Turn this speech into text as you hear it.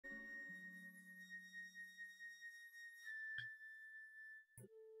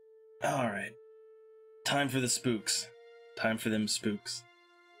Alright. Time for the spooks. Time for them spooks.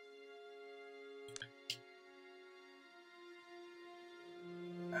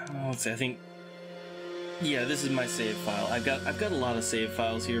 Let's see, I think... Yeah, this is my save file. I've got a lot of save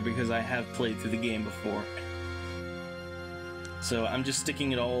files here because I have played through the game before. So I'm just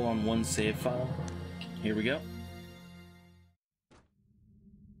sticking it all on one save file. Here we go.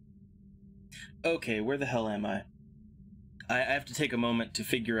 Okay, where the hell am I? I have to take a moment to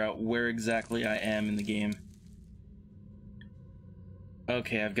figure out where exactly I am in the game.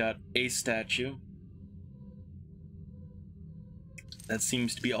 Okay, I've got a statue. That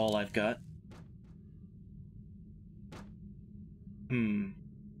seems to be all I've got.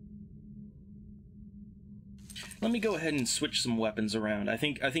 Let me go ahead and switch some weapons around. I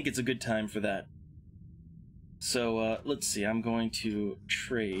think it's a good time for that. So, let's see. I'm going to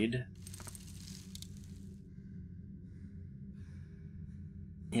trade.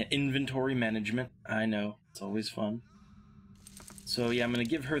 Yeah, inventory management. I know. It's always fun. So, yeah, I'm going to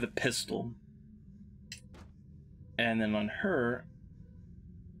give her the pistol. And then on her,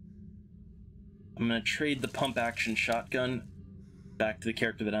 I'm going to trade the pump-action shotgun back to the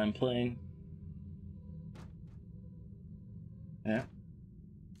character that I'm playing. Yeah.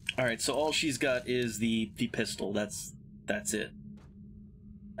 Alright, so all she's got is the pistol. That's it.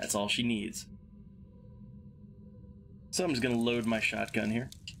 That's all she needs. So I'm just going to load my shotgun here.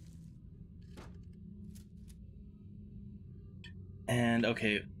 And,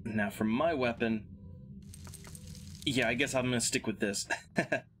 okay, now for my weapon... Yeah, I guess I'm going to stick with this.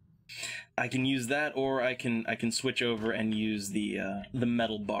 I can use that, or I can switch over and use the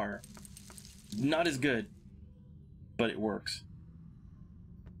metal bar. Not as good, but it works.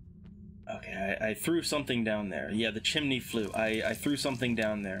 Okay, I threw something down there. Yeah, the chimney flew. I threw something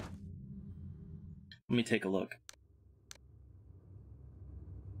down there. Let me take a look.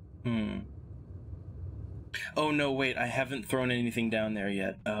 Oh no, wait, I haven't thrown anything down there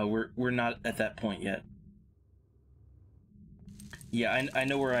yet. We're not at that point yet. Yeah, I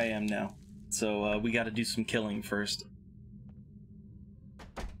know where I am now. So, we gotta do some killing first.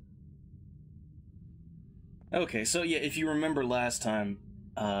 Okay, so yeah, if you remember last time,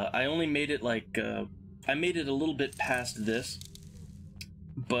 I only made it like, I made it a little bit past this,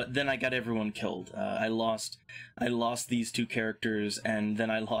 but then I got everyone killed. I lost these two characters, and then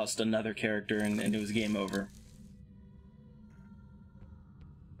I lost another character, and it was game over.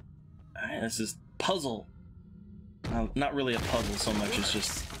 Alright, this is puzzle. Not really a puzzle so much, it's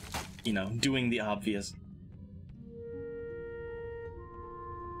just, you know, doing the obvious.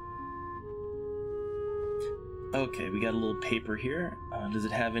 Okay, we got a little paper here. Does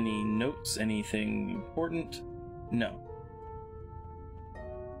it have any notes? Anything important? No.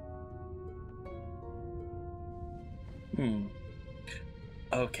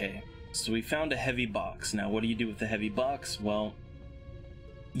 Okay, so we found a heavy box. Now, what do you do with the heavy box? Well,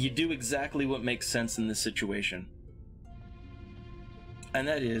 you do exactly what makes sense in this situation. And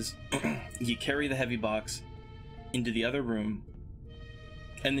that is, you carry the heavy box into the other room,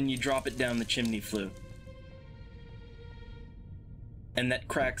 and then you drop it down the chimney flue. And that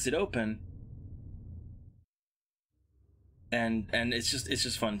cracks it open, and it's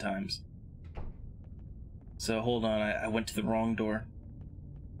just fun times. So hold on, I went to the wrong door.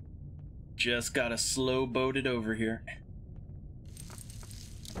 Just gotta slow boat it over here.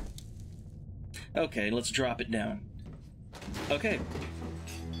 Okay, let's drop it down. Okay,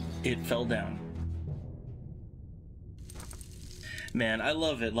 it fell down. Man, I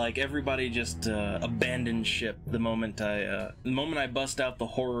love it. Like, everybody just abandoned ship the moment I bust out the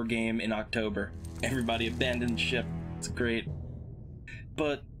horror game in October. Everybody abandoned ship. It's great.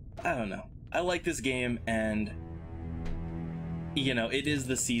 But I don't know. I like this game, and you know, it is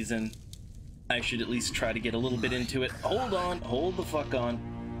the season. I should at least try to get a little bit into it. Hold on, hold the fuck on.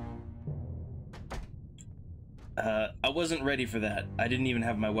 I wasn't ready for that. I didn't even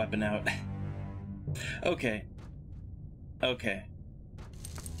have my weapon out. Okay. Okay.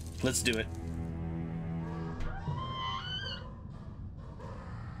 Let's do it.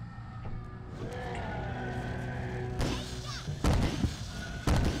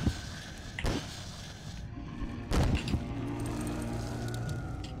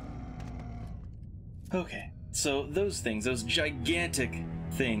 Okay, so those things, those gigantic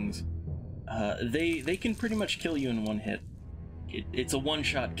things, they can pretty much kill you in one hit. It's a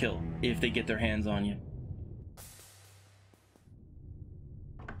one-shot kill if they get their hands on you.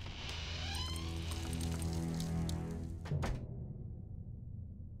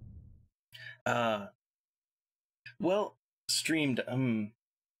 Well, streamed,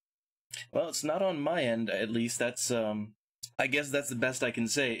 well, it's not on my end, at least. That's, I guess that's the best I can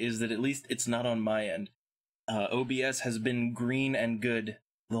say, is that at least it's not on my end. OBS has been green and good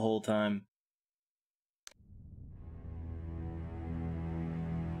the whole time.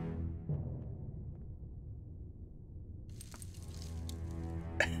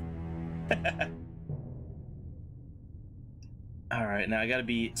 Alright, now I gotta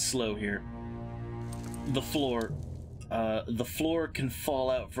be slow here. The floor can fall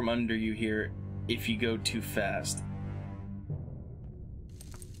out from under you here if you go too fast.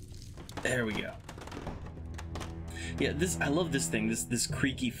 There we go. Yeah, I love this thing, this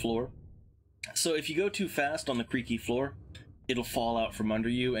creaky floor. So if you go too fast on the creaky floor, it'll fall out from under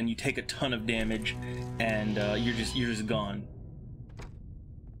you and you take a ton of damage and you're just gone.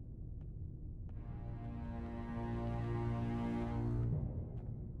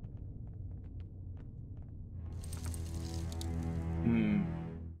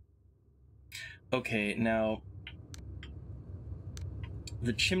 Okay, now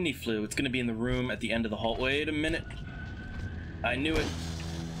the chimney flue, it's gonna be in the room at the end of the hall. Wait a minute. I knew it.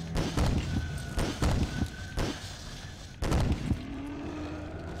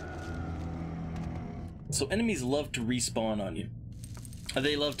 So enemies love to respawn on you.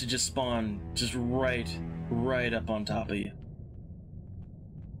 They love to just spawn just right up on top of you.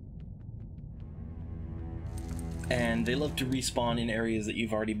 And they love to respawn in areas that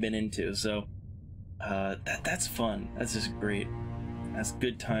you've already been into, so that's fun. That's just great. That's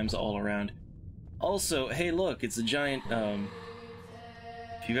good times all around. Also, hey look, it's a giant,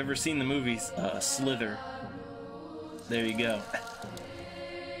 if you've ever seen the movies, Slither. There you go.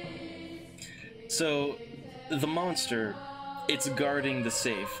 So, the monster, it's guarding the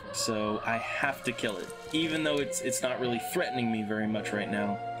safe, so I have to kill it. Even though it's not really threatening me very much right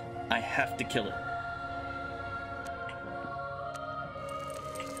now, I have to kill it.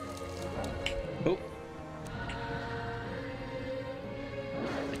 Oh.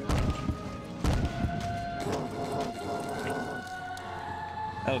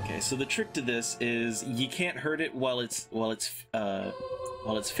 Okay, so the trick to this is you can't hurt it while its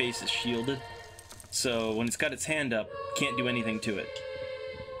face is shielded. So when it's got its hand up, can't do anything to it.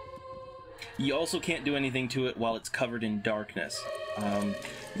 You also can't do anything to it while it's covered in darkness.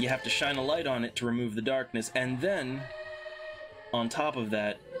 You have to shine a light on it to remove the darkness, and then on top of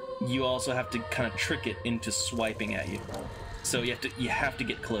that, you also have to kind of trick it into swiping at you. So you have to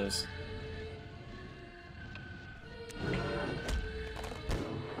get close.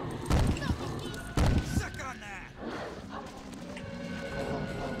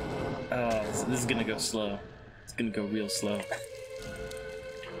 Oh, this is gonna go slow. It's gonna go real slow.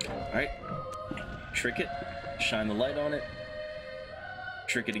 Alright. Trick it. Shine the light on it.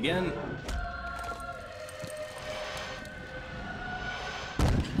 Trick it again.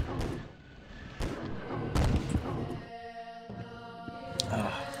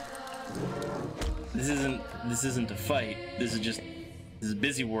 This isn't a fight. This is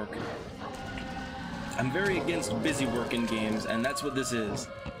busy work. I'm very against busy work in games, and that's what this is.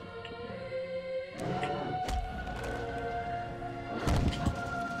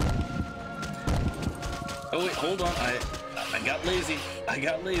 Oh wait, hold on. I got lazy. I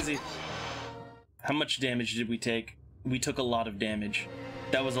got lazy. How much damage did we take? We took a lot of damage.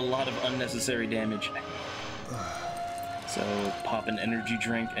 That was a lot of unnecessary damage. So pop an energy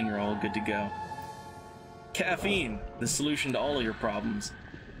drink and you're all good to go. Caffeine, the solution to all of your problems.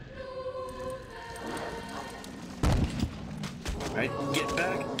 Alright, get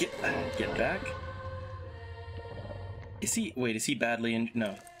back, get back. Is he badly injured?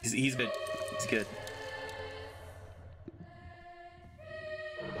 No, he's good. He's good.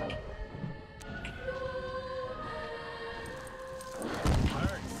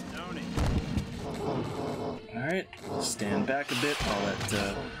 Alright, stand back a bit. I'll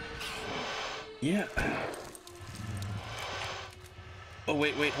let, yeah. Oh,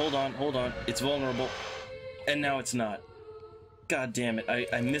 wait, hold on. It's vulnerable. And now it's not. God damn it,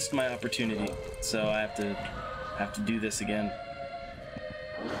 I missed my opportunity. So I have to do this again.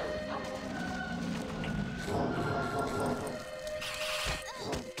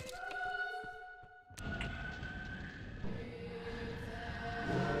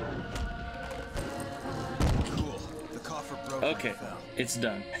 Okay, it's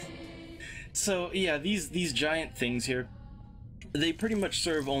done. So yeah, these giant things here, they pretty much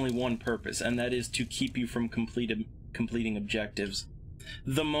serve only one purpose, and that is to keep you from completing objectives.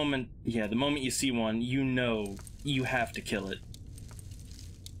 The moment you see one, you know you have to kill it.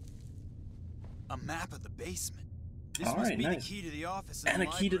 A map of the basement. This must be nice. The key to the office. And a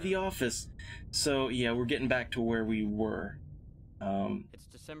key to the office. So yeah, we're getting back to where we were. It's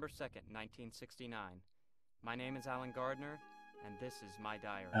December 2nd, 1969. My name is Alan Gardner, And this is my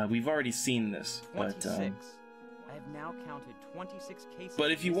diary. We've already seen this, but 26. I have now counted 26 cases. but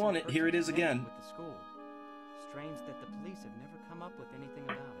if you want it, here it is again. With the school. Strange that the police have never come up with anything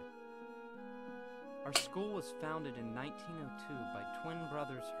about it. Our school was founded in 1902 by twin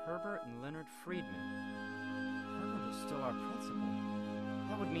brothers Herbert and Leonard Friedman. Herbert is still our principal.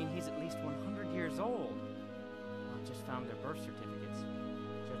 That would mean he's at least 100 years old. I just found their birth certificates.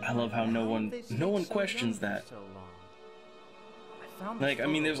 I love how no one questions that. Like, I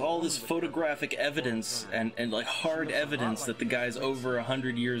mean, there's all this photographic evidence and like hard evidence that the guy's over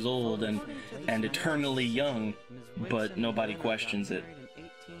 100 years old and eternally young, but nobody questions it.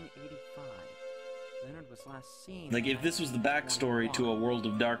 Like, if this was the backstory to a World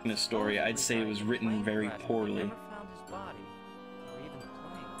of Darkness story, I'd say it was written very poorly. I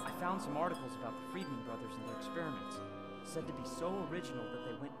found some articles about the Friedman brothers and their experiments, said to be so original that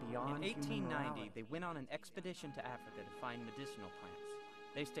they went beyond. In 1890, they went on an expedition to Africa to find medicinal plants.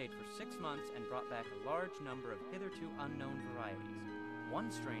 They stayed for 6 months and brought back a large number of hitherto unknown varieties. One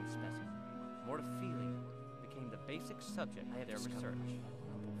strange specimen, Mortophilia, became the basic subject of their research.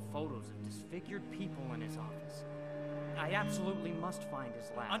 Photos of disfigured people in his office. I absolutely must find his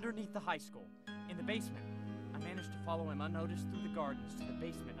lab. Underneath the high school, in the basement. I managed to follow him unnoticed through the gardens to the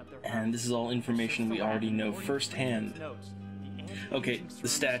basement of their house. And this is all information we already know firsthand. Okay, the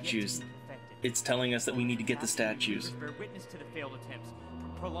statues. It's telling us that we need to get the statues. Bear witness to the failed attempts.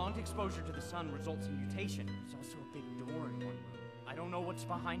 Prolonged exposure to the sun results in mutation. There's also a big door in one room. I don't know what's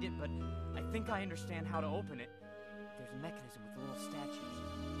behind it, but I think I understand how to open it. There's a mechanism with little statues.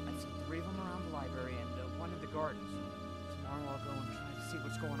 I've seen 3 of them around the library and 1 in the gardens. Tomorrow I'll go and try to see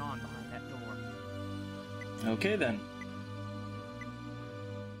what's going on behind that door. Okay then.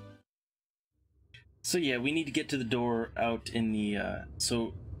 So yeah, we need to get to the door out in the,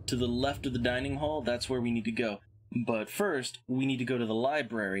 so to the left of the dining hall, that's where we need to go. But first, we need to go to the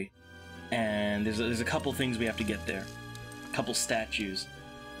library, and there's a couple things we have to get there. A couple statues.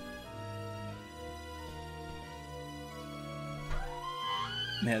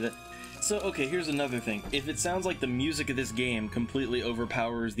 Yeah, so okay, here's another thing. If it sounds like the music of this game completely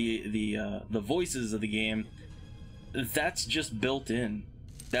overpowers the voices of the game, that's just built in.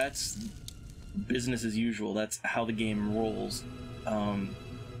 That's business as usual. That's how the game rolls.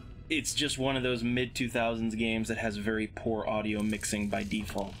 It's just one of those mid-2000s games that has very poor audio mixing by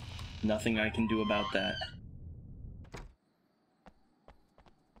default. Nothing I can do about that.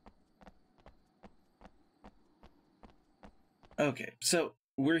 Okay, so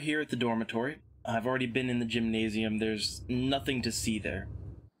we're here at the dormitory. I've already been in the gymnasium. There's nothing to see there.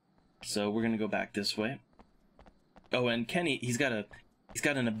 So we're gonna go back this way. Oh, and Kenny, he's got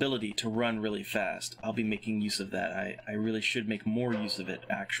an ability to run really fast. I'll be making use of that. I really should make more use of it,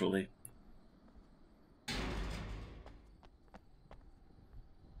 actually.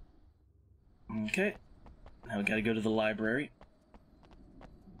 Okay. Now we gotta go to the library.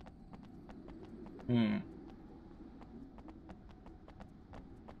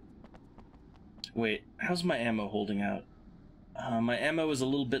 Wait, how's my ammo holding out? My ammo is a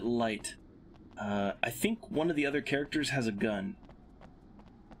little bit light. I think one of the other characters has a gun.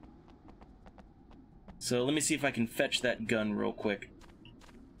 So let me see if I can fetch that gun real quick.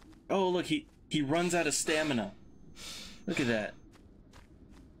 Oh, look, he runs out of stamina. Look at that.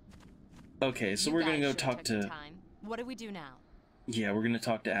 Okay, so we're gonna go talk to... What do we do now? Yeah, we're gonna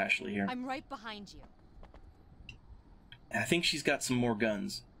talk to Ashley here. I'm right behind you. I think she's got some more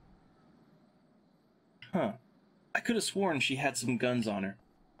guns. Huh. I could have sworn she had some guns on her.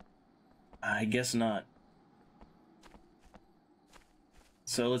 I guess not.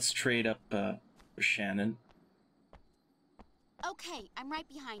 So let's trade up, Shannon. Okay, I'm right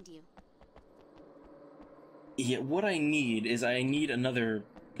behind you. Yeah, what I need is I need another,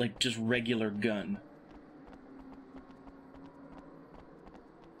 like, just regular gun.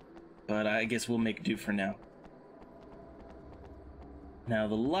 But I guess we'll make do for now. Now,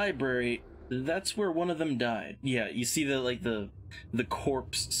 the library, that's where one of them died. Yeah, you see the, like, the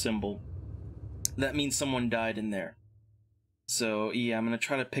corpse symbol. That means someone died in there. So, yeah, I'm gonna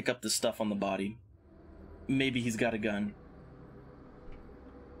try to pick up the stuff on the body. Maybe he's got a gun.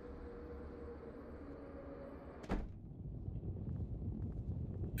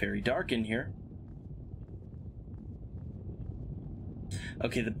 Very dark in here.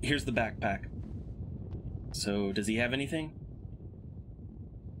 Okay, here's the backpack. So, does he have anything?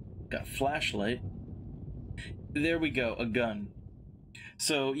 Got a flashlight. There we go, a gun.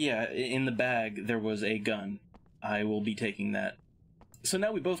 So, yeah, in the bag, there was a gun. I will be taking that. So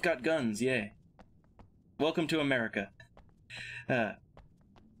now we both got guns, yay. Welcome to America.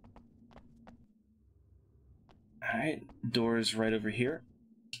 Alright, door is right over here.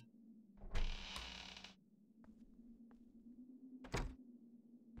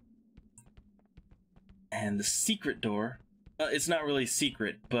 And the secret door, it's not really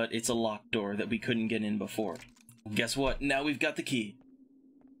secret, but it's a locked door that we couldn't get in before. Guess what? Now we've got the key.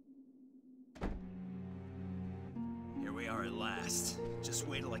 Here we are at last. Just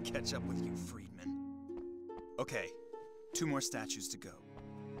wait till I catch up with you, Friedman. Okay, 2 more statues to go.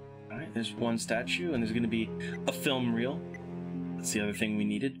 Alright, there's one statue, and there's gonna be a film reel. That's the other thing we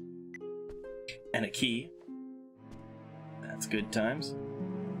needed. And a key. That's good times.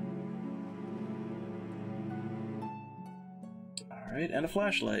 Alright, and a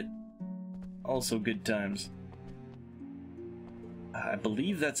flashlight. Also good times. I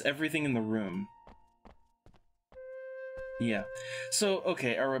believe that's everything in the room. Yeah. So,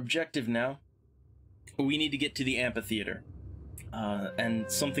 okay, our objective now, we need to get to the amphitheater.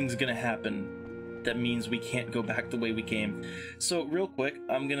 And something's gonna happen that means we can't go back the way we came. So, real quick,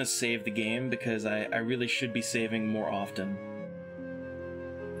 I'm gonna save the game because I really should be saving more often.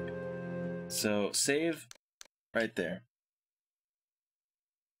 So, save right there.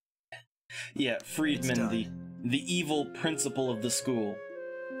 Yeah, Friedman, the evil principal of the school,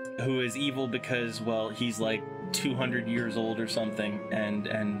 who is evil because, well, he's like 200 years old or something, and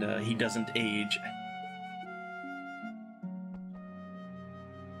he doesn't age.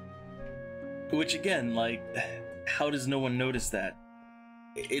 Which again, like, how does no one notice that?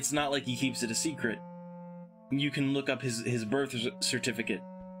 It's not like he keeps it a secret. You can look up his birth certificate.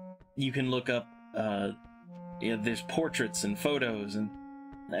 You can look up, yeah, there's portraits and photos, and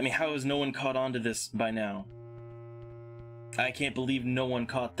I mean, how has no one caught on to this by now? I can't believe no one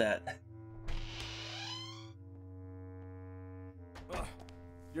caught that.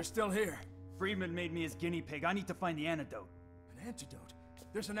 You're still here. Friedman made me his guinea pig. I need to find the antidote. An antidote?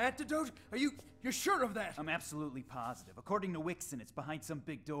 There's an antidote? You're sure of that? I'm absolutely positive. According to Wixon, it's behind some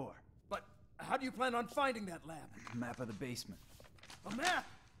big door. But how do you plan on finding that lab? Map of the basement. A map?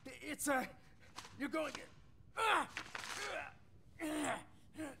 It's a... You're going...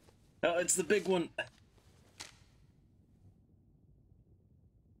 Oh, it's the big one.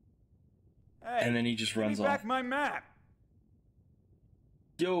 Hey, and then he just runs give me off. back my map.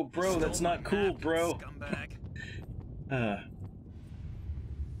 Yo, bro, that's not cool, bro. Scumbag.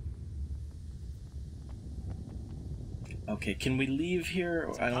 Okay, can we leave here?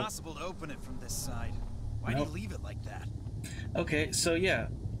 It's impossible to open it from this side. Why do you leave it like that? Okay, so yeah,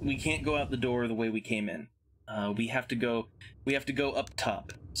 we can't go out the door the way we came in. We have to go up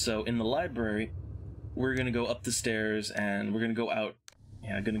top. So in the library, we're gonna go up the stairs and we're gonna go out.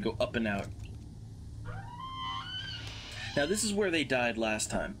 Yeah, gonna go up and out. Now this is where they died last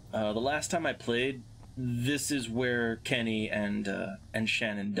time. The last time I played, this is where Kenny and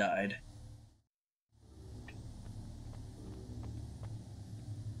Shannon died.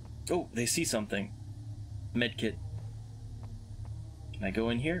 Oh, they see something. Medkit. Can I go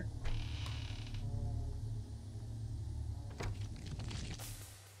in here?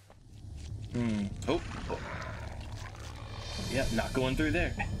 Oh. Yep, not going through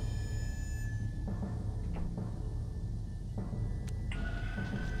there.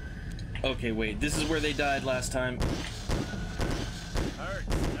 Okay, wait, this is where they died last time.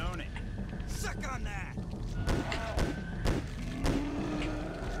 Hurts, don't it? Suck on that!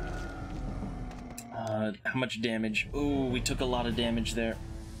 How much damage? Ooh, we took a lot of damage there.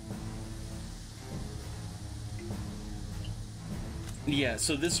 Yeah,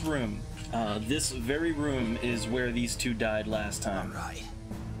 so this room, this very room is where these two died last time. Alright.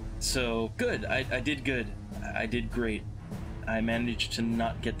 So, good. I did good. I did great. I managed to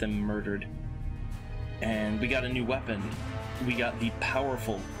not get them murdered. And we got a new weapon. We got the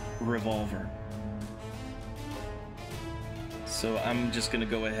powerful revolver. So I'm just gonna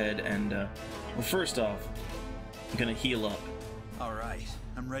go ahead and, well, first off, I'm gonna heal up. Alright,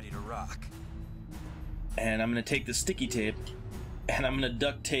 I'm ready to rock. And I'm gonna take the sticky tape, and I'm gonna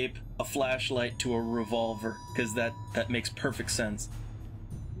duct tape a flashlight to a revolver, because that makes perfect sense.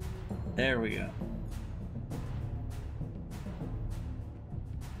 There we go.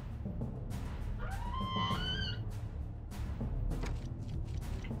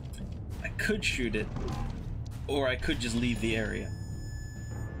 I could shoot it, or I could just leave the area.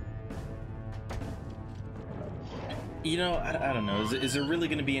 You know, I don't know. Is there really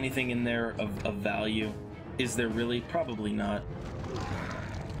going to be anything in there of value? Is there really? Probably not.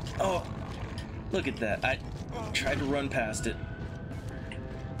 Oh, look at that. I tried to run past it.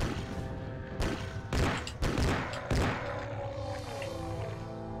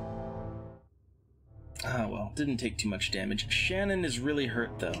 Ah, well, didn't take too much damage. Shannon is really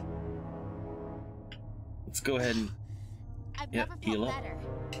hurt, though. let's go ahead and I've Yep, never heal felt up. better.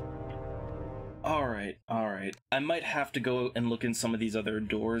 Alright, alright. I might have to go and look in some of these other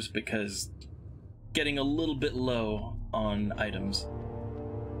doors because getting a little bit low on items.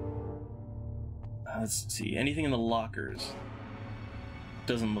 Let's see, anything in the lockers?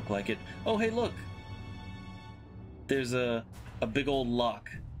 Doesn't look like it. Oh, hey, look! There's a big old lock,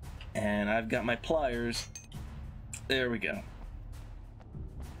 and I've got my pliers. There we go.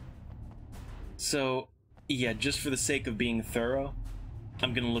 So, yeah, just for the sake of being thorough,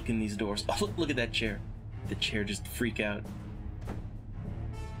 I'm gonna look in these doors. Oh, look at that chair. The chair just freak out.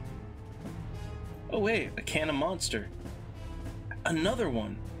 Oh wait, a can of Monster. Another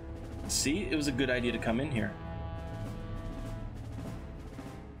one. See, it was a good idea to come in here.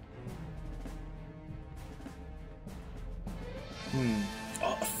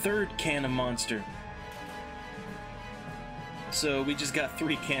 Oh, a third can of Monster. So we just got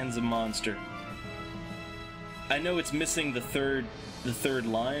 3 cans of Monster. I know it's missing the third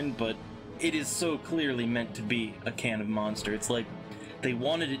line, but it is so clearly meant to be a can of Monster. It's like they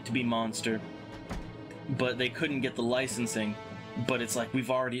wanted it to be Monster, but they couldn't get the licensing. But it's like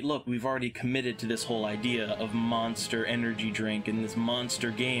we've already committed to this whole idea of Monster energy drink in this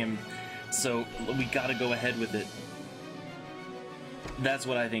Monster game, so we gotta go ahead with it. That's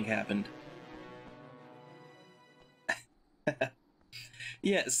what I think happened.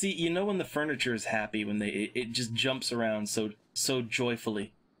 Yeah, see, you know when the furniture is happy when it just jumps around so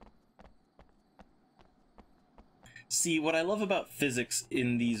joyfully. See, what I love about physics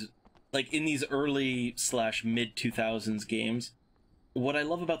in these early / mid 2000s games, what I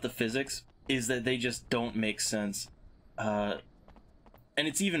love about the physics is that they just don't make sense. And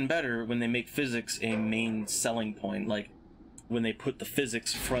it's even better when they make physics a main selling point, like when they put the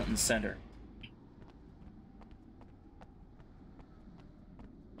physics front and center.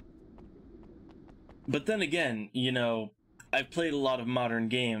 But then again, you know, I've played a lot of modern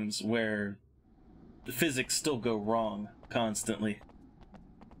games where the physics still go wrong constantly.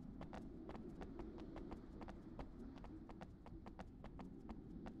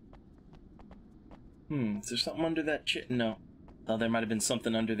 Is there something under that chit? No. Oh, there might have been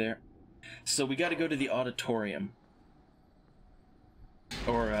something under there. So we gotta go to the auditorium.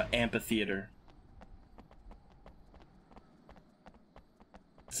 Or amphitheater.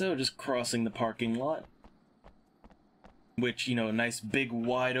 So just crossing the parking lot. Which, you know, a nice big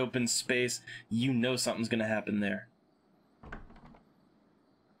wide open space. You know something's gonna happen there.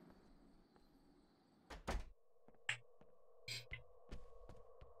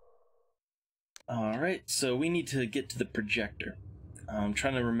 Alright, so we need to get to the projector. I'm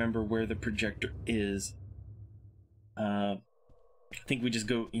trying to remember where the projector is. I think we just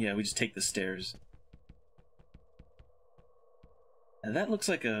go, yeah, we just take the stairs. And that looks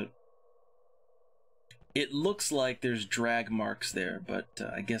like a... It looks like there's drag marks there, but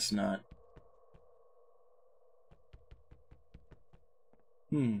I guess not.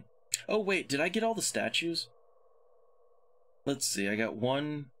 Oh wait, did I get all the statues? Let's see, I got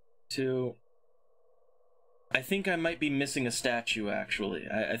 1, 2... I think I might be missing a statue, actually.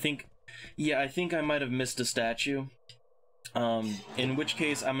 I think I might have missed a statue. In which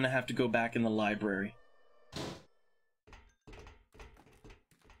case, I'm gonna have to go back in the library.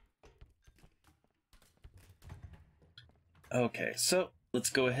 Okay, so let's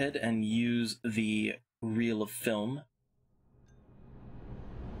go ahead and use the reel of film.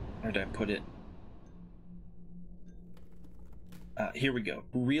 Where did I put it? Here we go.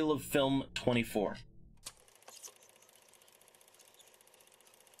 Reel of film 24.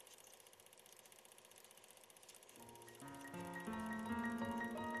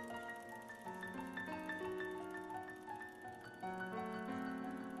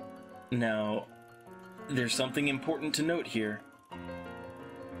 Now, there's something important to note here.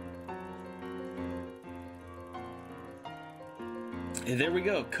 There we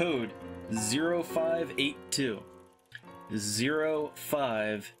go, code 0582.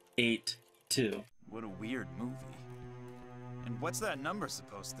 0582. What a weird movie. And what's that number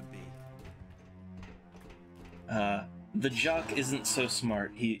supposed to be? The jock isn't so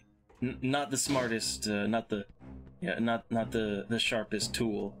smart. Not the smartest, not the sharpest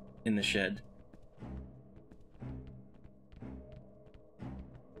tool in the shed.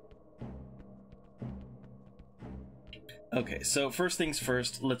 Okay, so first things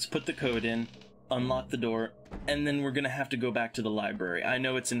first, let's put the code in, unlock the door, and then we're gonna have to go back to the library. I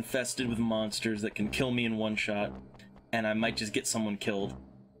know it's infested with monsters that can kill me in one shot, and I might just get someone killed,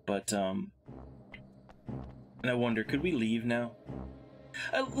 but, and I wonder, could we leave now?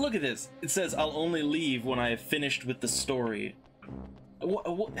 Look at this! It says, I'll only leave when I have finished with the story.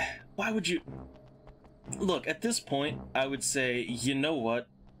 Why would you... Look, at this point, I would say, you know what?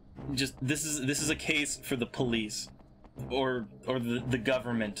 Just this is a case for the police, or the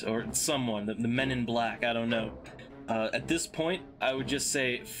government, or someone, the Men in Black. I don't know. At this point, I would just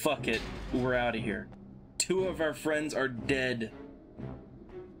say, fuck it, we're out of here. 2 of our friends are dead.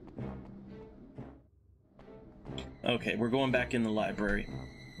 Okay, we're going back in the library.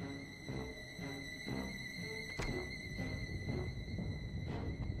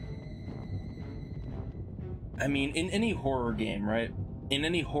 I mean, in any horror game, right? In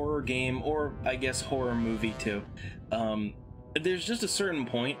any horror game, or I guess horror movie too, there's just a certain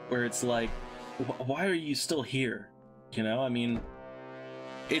point where it's like, why are you still here? You know, I mean,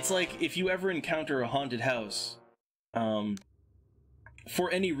 it's like if you ever encounter a haunted house, for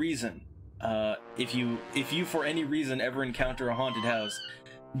any reason, if you for any reason ever encounter a haunted house,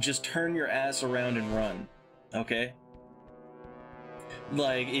 just turn your ass around and run, okay?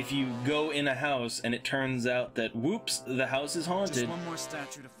 Like, if you go in a house and it turns out that, whoops, the house is haunted. Just one more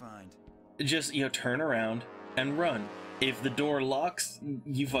statue to find. Just, you know, turn around and run. If the door locks,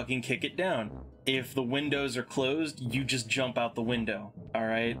 you fucking kick it down. If the windows are closed, you just jump out the window,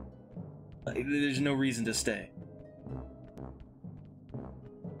 alright? Like, there's no reason to stay.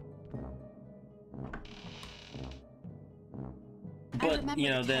 But, you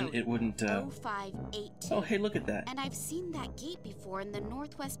know, then it wouldn't, 0582. Oh, hey, look at that. And I've seen that gate before in the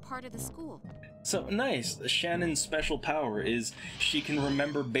northwest part of the school. So, nice. Shannon's special power is she can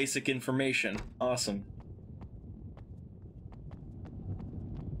remember basic information. Awesome.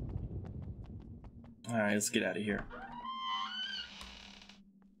 Alright, let's get out of here.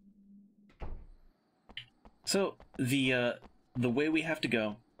 So, the way we have to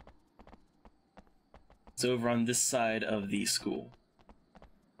go is over on this side of the school.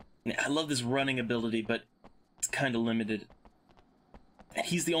 I love this running ability, but it's kind of limited. And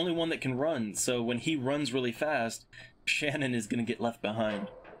he's the only one that can run, so when he runs really fast, Shannon is going to get left behind.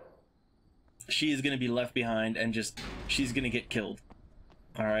 She is going to be left behind, and she's going to get killed.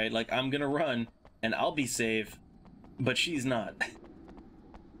 Alright, like, I'm going to run, and I'll be safe, but she's not.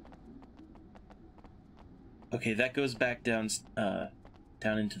 Okay, that goes back down,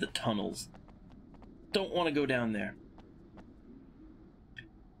 down into the tunnels. Don't want to go down there.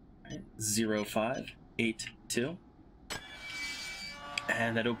 0582.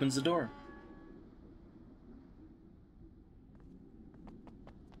 And that opens the door.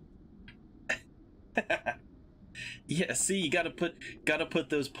 Yeah, see, you gotta put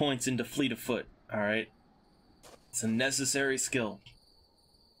those points into fleet of foot, alright? It's a necessary skill.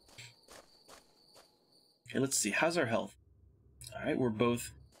 Okay, let's see, how's our health? Alright, we're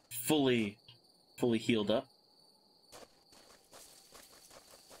both fully healed up.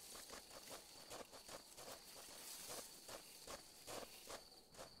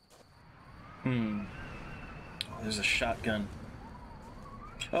 Oh, there's a shotgun.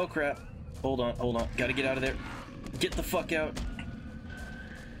 Oh crap. Hold on. Gotta get out of there. Get the fuck out.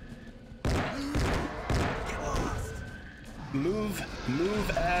 Move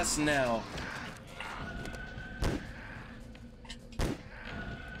ass now.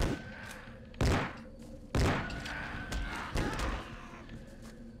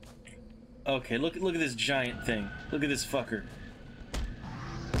 Okay, look at this giant thing. Look at this fucker.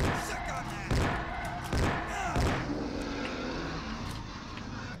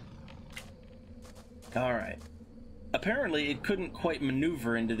 Alright. Apparently it couldn't quite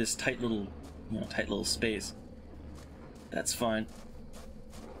maneuver into this tight little space. That's fine.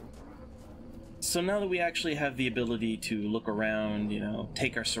 So now that we actually have the ability to look around, you know,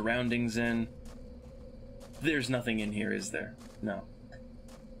 take our surroundings in, there's nothing in here, is there? No.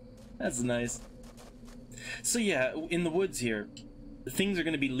 That's nice. So yeah, in the woods here, things are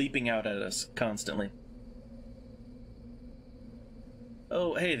going to be leaping out at us constantly.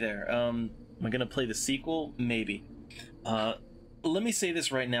 Oh, hey there. Am I going to play the sequel? Maybe. Let me say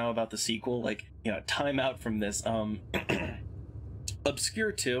this right now about the sequel, like, you know, time out from this.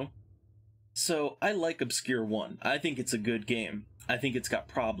 Obscure 2. So, I like Obscure 1. I think it's a good game. I think it's got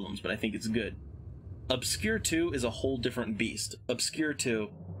problems, but I think it's good. Obscure 2 is a whole different beast. Obscure 2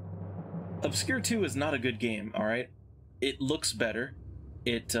 is not a good game, alright? It looks better.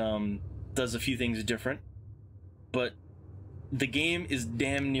 It, does a few things different. But the game is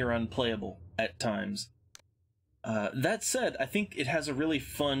damn near unplayable at times. That said, I think it has a really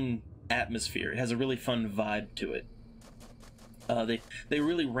fun atmosphere. It has a really fun vibe to it. They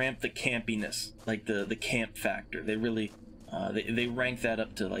really ramp the campiness, like the camp factor. They really, they rank that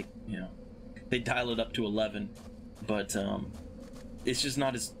up to, like, you know, they dial it up to 11. But, it's just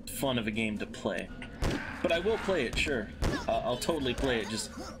not as fun of a game to play. But I will play it, sure. I'll totally play it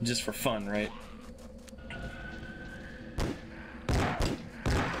just for fun, right?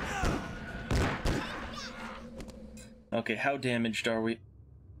 Okay, how damaged are we?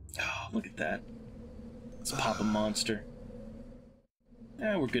 Oh, look at that. Let's pop a monster.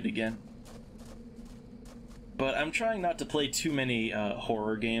 Yeah, we're good again. But I'm trying not to play too many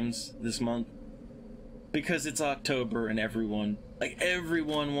horror games this month. Because it's October and everyone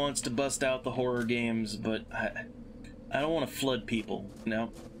wants to bust out the horror games, but I don't want to flood people, you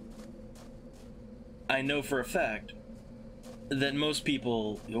know? I know for a fact that most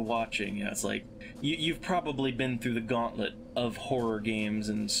people watching, it's like, you've probably been through the gauntlet of horror games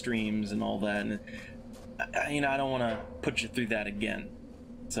and streams and all that, and I don't want to put you through that again.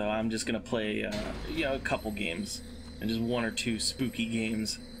 So I'm just gonna play, a couple games, and just 1 or 2 spooky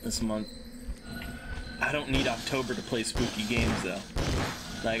games this month. I don't need October to play spooky games, though.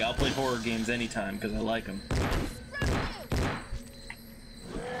 Like, I'll play horror games anytime, because I like them.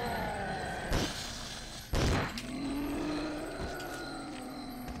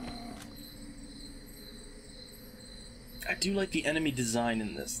 I do like the enemy design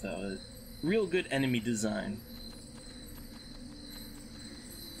in this, though. Real good enemy design.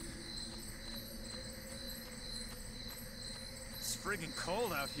 It's friggin'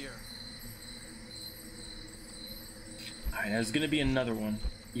 cold out here. Alright, there's gonna be another one.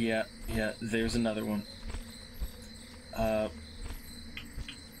 Yeah, there's another one. I'm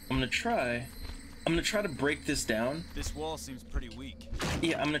gonna try to break this down. This wall seems pretty weak.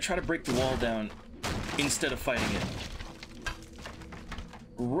 Yeah, I'm gonna try to break the wall down instead of fighting it.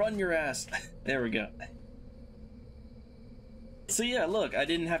 Run your ass. There we go. So yeah, look, I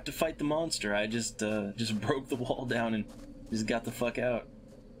didn't have to fight the monster. I just broke the wall down and just got the fuck out.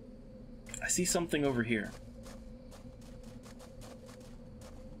 I see something over here.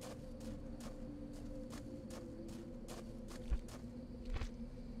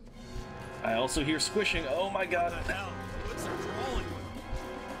 I also hear squishing. Oh my god. What the hell? What's it rolling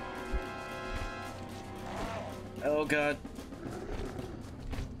with? Oh god.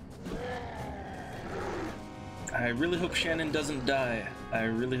 I really hope Shannon doesn't die. I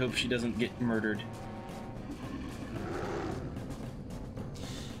really hope she doesn't get murdered.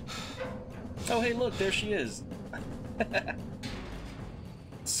 Oh hey look, there she is.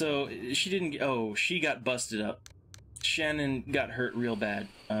 So she didn't, oh, she got busted up. Shannon got hurt real bad.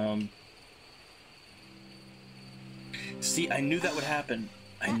 See, I knew that would happen.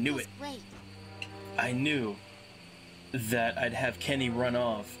 I knew it. Great. I knew that I'd have Kenny run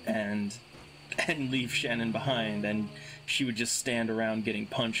off and leave Shannon behind, and she would just stand around getting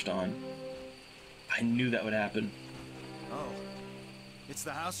punched on. I knew that would happen. Oh, it's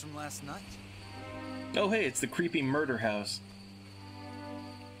the house from last night. Oh hey, it's the creepy murder house.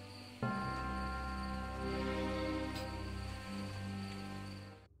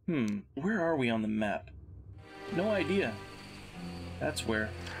 Where are we on the map? No idea. That's where.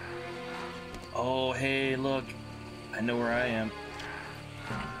 Oh, hey, look. I know where I am.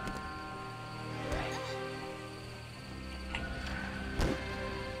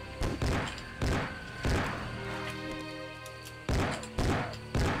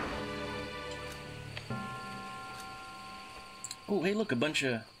 Oh, hey, look, a bunch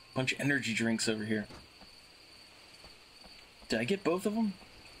of energy drinks over here. Did I get both of them?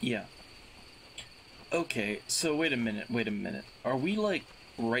 Yeah. Okay, so wait a minute. Are we, like,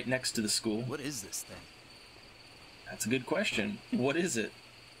 right next to the school? What is this thing? That's a good question. What is it?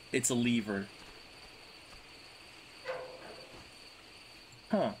 It's a lever.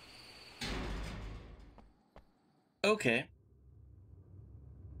 Huh. Okay.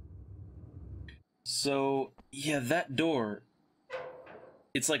 So, yeah, that door,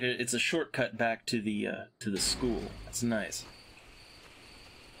 it's like it's a shortcut back to the school. That's nice.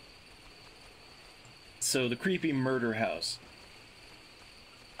 So the creepy murder house.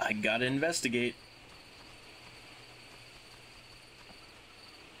 I gotta investigate.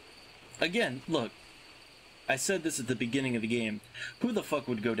 Again, look. I said this at the beginning of the game. Who the fuck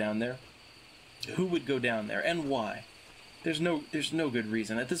would go down there? Who would go down there, and why? There's no good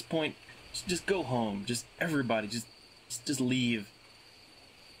reason. At this point, just go home. Just everybody, just leave.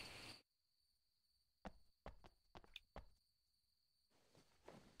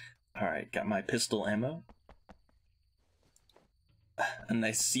 Alright, got my pistol ammo. A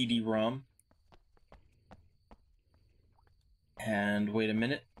nice CD-ROM. And wait a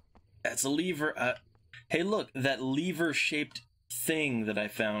minute. That's a lever. Hey look, that lever-shaped thing that I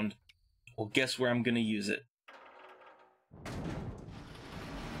found. Well, guess where I'm gonna use it.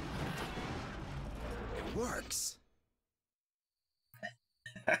 It works.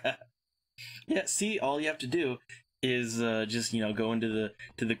 Yeah, see, all you have to do is just, go into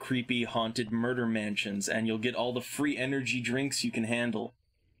the creepy haunted murder mansions, and you'll get all the free energy drinks you can handle.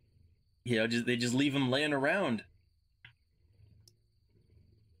 They just leave them laying around.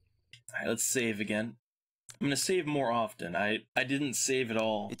 Alright, let's save again. I'm gonna save more often. I didn't save at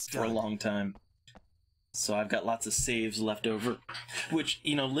all It's for a done. long time. So I've got lots of saves left over. Which,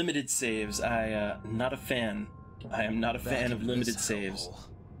 you know, limited saves, not a fan. I am not a Back fan of into limited this saves. hellhole.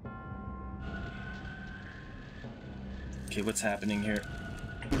 Okay, what's happening here?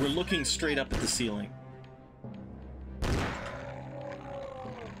 We're looking straight up at the ceiling.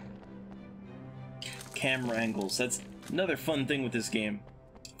 Camera angles. That's another fun thing with this game.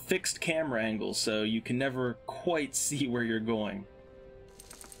 Fixed camera angles, so you can never quite see where you're going.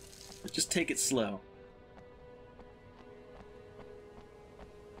 But just take it slow.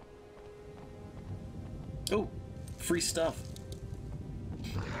 Oh, free stuff.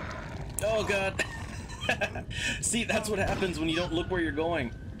 Oh god. See, that's what happens when you don't look where you're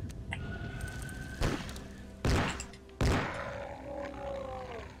going.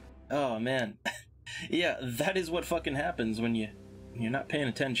 Oh man. Yeah, that is what fucking happens when you're not paying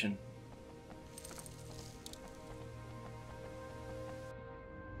attention.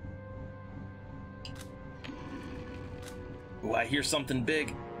 Oh, I hear something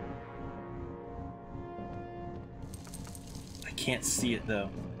big. I can't see it though.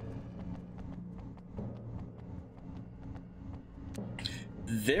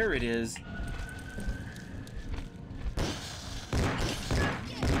 There it is.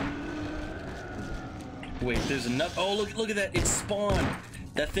 Wait, there's another. Oh, look at that! It spawned.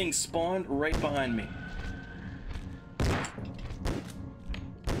 That thing spawned right behind me.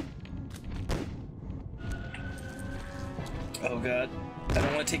 Oh god, I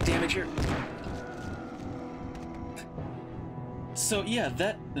don't want to take damage here. So yeah,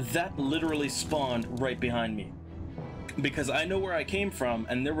 that literally spawned right behind me. Because I know where I came from,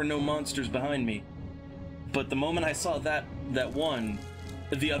 and there were no monsters behind me. But the moment I saw that one,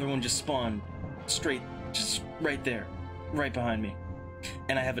 the other one just spawned straight, just right there, right behind me.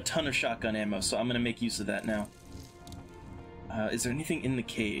 And I have a ton of shotgun ammo, so I'm gonna make use of that now. Is there anything in the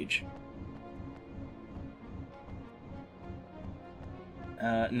cage?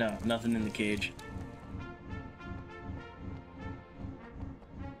 No, nothing in the cage.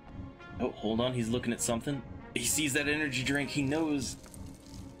 Oh, hold on, he's looking at something. He sees that energy drink, he knows.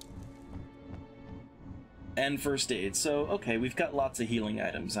 And first aid. So, okay, we've got lots of healing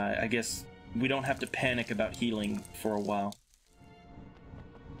items. I guess we don't have to panic about healing for a while.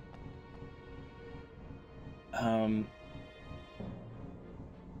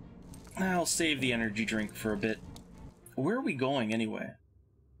 I'll save the energy drink for a bit. Where are we going anyway?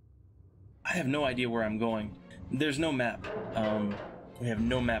 I have no idea where I'm going. There's no map. We have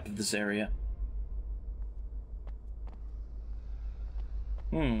no map of this area.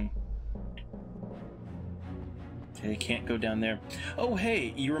 Okay, can't go down there. Oh,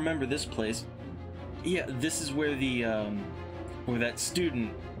 hey, you remember this place? Yeah, this is where the, where that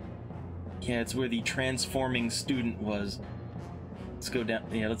student... Yeah, it's where the transforming student was. Let's go down...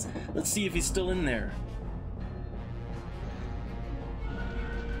 Yeah, let's see if he's still in there.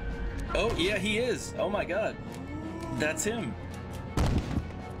 Oh, yeah, he is! Oh my god. That's him.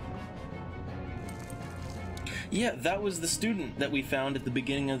 Yeah, that was the student that we found at the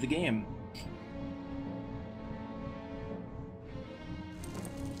beginning of the game.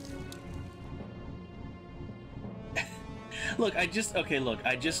 Look, I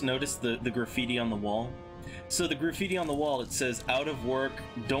just noticed the graffiti on the wall. So the graffiti on the wall, it says, "Out of work,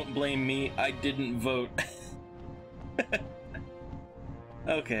 don't blame me, I didn't vote."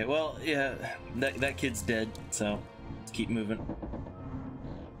 Okay, well, yeah, that kid's dead, so let's keep moving.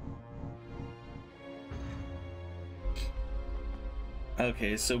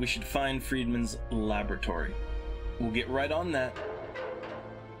 Okay, so we should find Friedman's laboratory. We'll get right on that.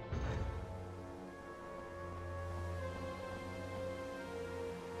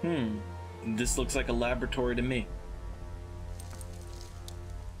 This looks like a laboratory to me.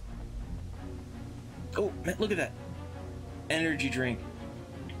 Oh, man, look at that. Energy drink.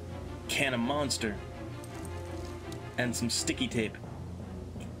 Can of Monster. And some sticky tape.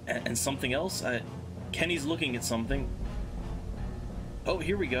 And something else? Kenny's looking at something. Oh,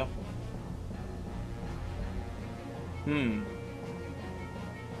 here we go.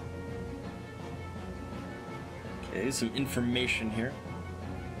 Okay, some information here.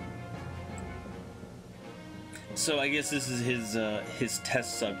 So I guess this is his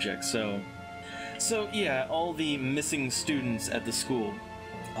test subject. So yeah, all the missing students at the school,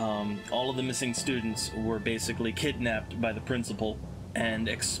 all of the missing students were basically kidnapped by the principal and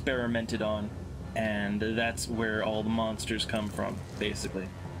experimented on, and that's where all the monsters come from, basically.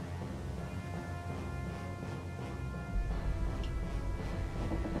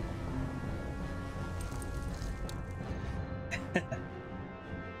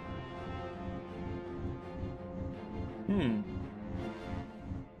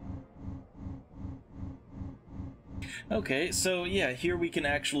 Okay, so yeah, here we can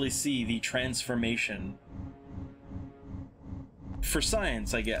actually see the transformation. For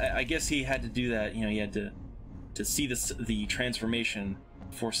science, I guess he had to do that, you know, he had to see the transformation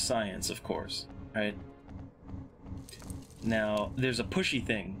for science, of course, right? Now, there's a pushy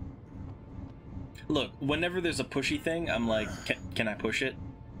thing. Look, whenever there's a pushy thing, I'm like, can I push it?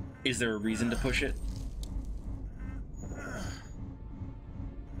 Is there a reason to push it?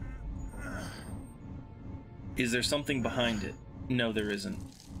 Is there something behind it? No, there isn't.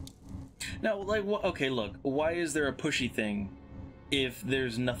 Now, like, okay, look, why is there a pushy thing if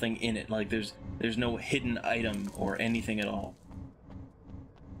there's nothing in it? Like, there's no hidden item or anything at all.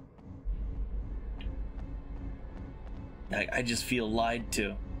 I just feel lied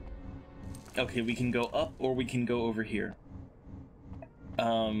to. Okay, we can go up or we can go over here.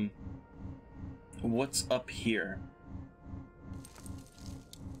 What's up here?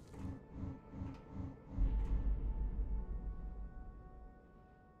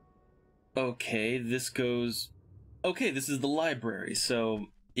 Okay, this goes... Okay, this is the library, so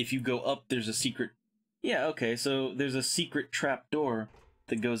if you go up, there's a secret... Yeah, okay, so there's a secret trapdoor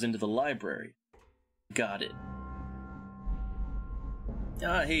that goes into the library. Got it.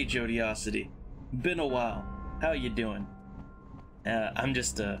 Ah, hey, Jodiosity. Been a while. How you doing? I'm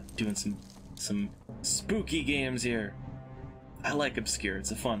just, doing some spooky games here. I like Obscure,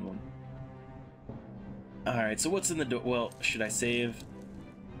 it's a fun one. Alright, so what's in the door? Well, should I save?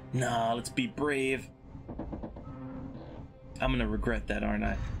 Nah, let's be brave. I'm gonna regret that, aren't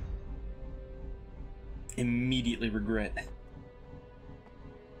I? Immediately regret.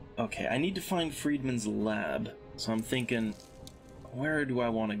 Okay, I need to find Friedman's lab, so I'm thinking, where do I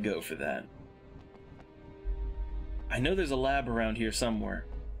want to go for that? I know there's a lab around here somewhere.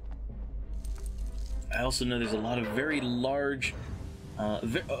 I also know there's a lot of very large,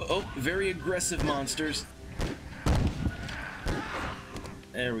 very aggressive monsters.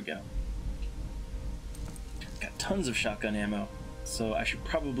 There we go. Got tons of shotgun ammo, so I should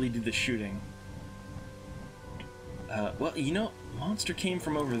probably do the shooting. Well, you know, monster came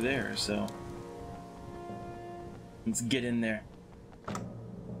from over there, so let's get in there.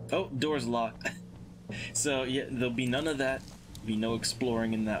 Oh, door's locked. So yeah, there'll be none of that. Be no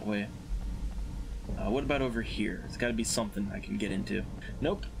exploring in that way. What about over here? There's got to be something I can get into.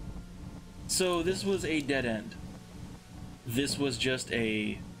 Nope. So this was a dead end. This was just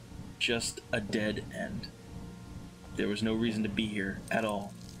a dead end. There was no reason to be here at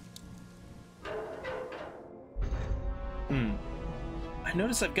all. I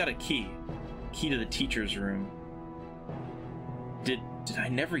notice I've got a key. Key to the teacher's room. Did I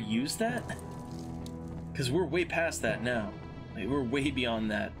never use that? Because we're way past that now. Like, we're way beyond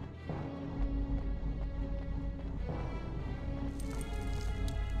that.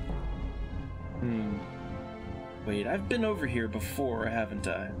 Wait, I've been over here before, haven't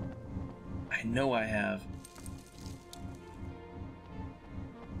I? I know I have.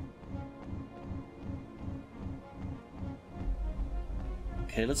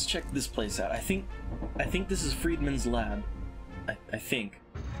 Okay, let's check this place out. I think this is Friedman's lab. I think.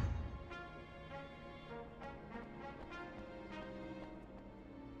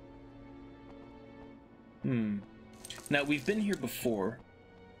 Now, we've been here before.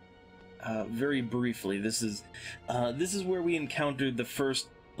 Very briefly. This is where we encountered the first,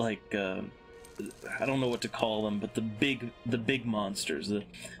 like, I don't know what to call them, but the big monsters.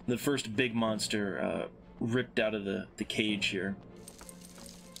 The first big monster, ripped out of the cage here.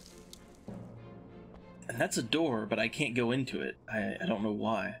 And that's a door, but I can't go into it. I don't know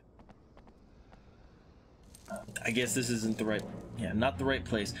why. I guess this isn't the right... Yeah, not the right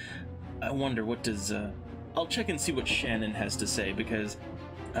place. I wonder, what does... I'll check and see what Shannon has to say, because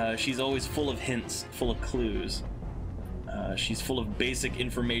she's always full of hints, full of clues. She's full of basic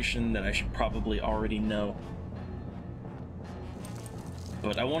information that I should probably already know.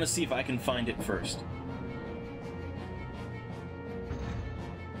 But I want to see if I can find it first.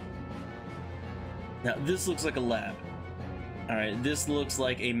 Now, this looks like a lab. Alright, this looks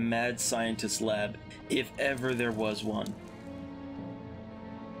like a mad scientist lab, if ever there was one.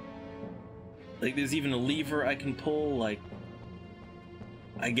 Like, there's even a lever I can pull, like...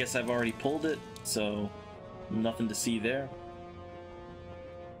 I guess I've already pulled it, so... nothing to see there.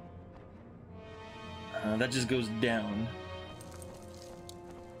 That just goes down.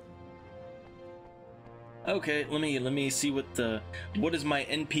 Okay, let me see what does my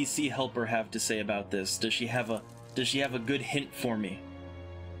NPC helper have to say about this? Does she have a good hint for me?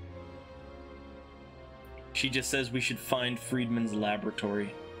 She just says we should find Friedman's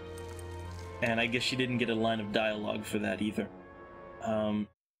laboratory. And I guess she didn't get a line of dialogue for that either.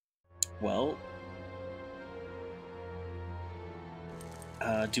 Well,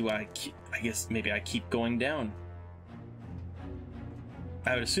 I guess maybe I keep going down.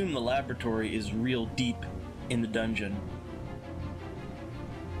 I would assume the laboratory is real deep in the dungeon.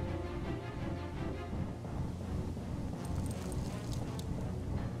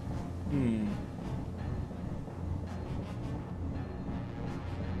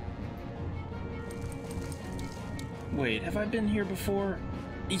 Wait, have I been here before?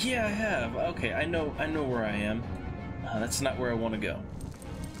 Yeah, I have. Okay, I know where I am. That's not where I want to go.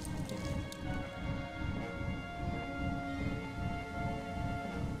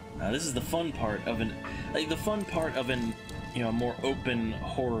 This is the fun part of an, you know, more open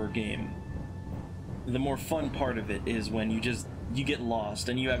horror game. The more fun part of it is when you get lost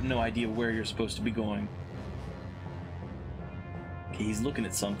and you have no idea where you're supposed to be going. Okay, he's looking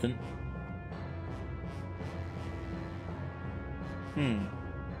at something.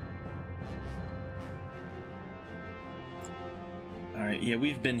 Alright, yeah,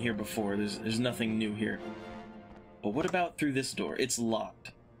 we've been here before. There's nothing new here. But what about through this door? It's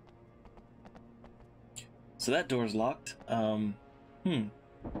locked. So that door's locked. Well,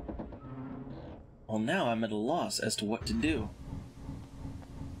 now I'm at a loss as to what to do.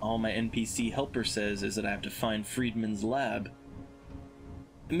 All my NPC helper says is that I have to find Friedman's lab.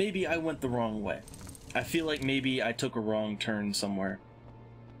 Maybe I went the wrong way. I feel like maybe I took a wrong turn somewhere.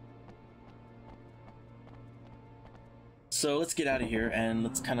 So let's get out of here and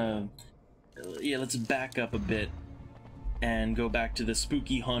let's kind of, yeah, let's back up a bit and go back to the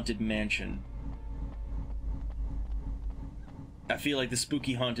spooky haunted mansion. I feel like the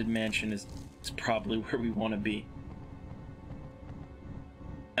spooky haunted mansion is probably where we want to be.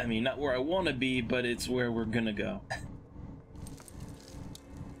 I mean, not where I want to be, but it's where we're gonna go.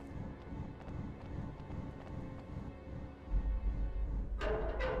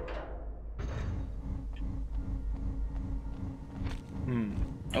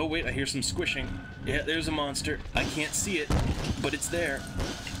 Oh wait, I hear some squishing. Yeah, there's a monster. I can't see it, but it's there.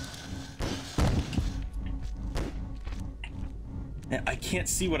 I can't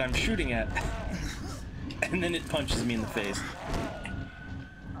see what I'm shooting at. And then it punches me in the face.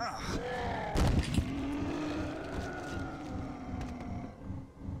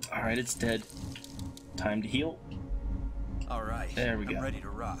 Alright, it's dead. Time to heal. Alright, there we go. I'm ready to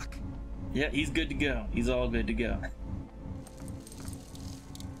rock. Yeah, he's good to go. He's all good to go.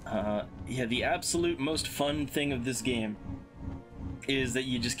 Yeah, the absolute most fun thing of this game is that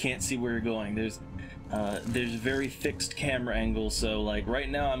you just can't see where you're going. There's very fixed camera angles, so like right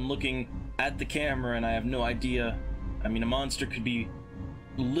now I'm looking at the camera and I have no idea. I mean, a monster could be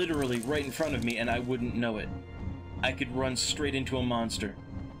literally right in front of me and I wouldn't know it. I could run straight into a monster.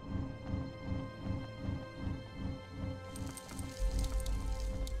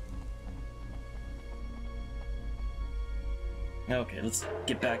 Okay, let's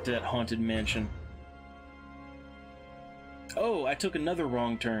get back to that haunted mansion. Oh, I took another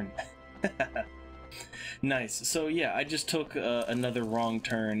wrong turn. Nice. So yeah, I just took another wrong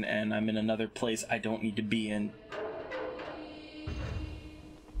turn and I'm in another place I don't need to be in.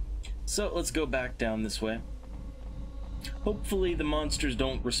 So let's go back down this way. Hopefully the monsters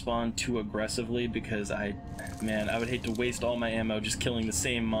don't respond too aggressively because man, I would hate to waste all my ammo just killing the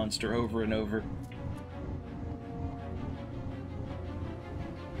same monster over and over.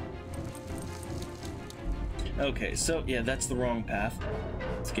 Okay, so yeah, that's the wrong path.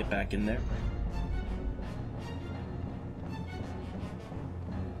 Let's get back in there.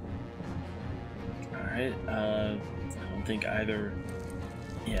 Alright, I don't think either...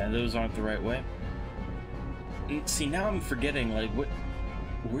 Yeah, those aren't the right way. And see, now I'm forgetting, like,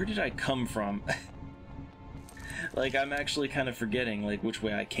 where did I come from? Like, I'm actually kind of forgetting, like, which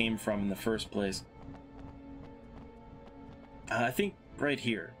way I came from in the first place. I think right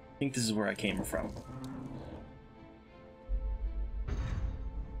here. I think this is where I came from.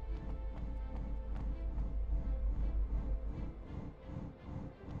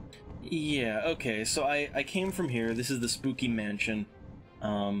 Yeah, okay, so I came from here. This is the spooky mansion.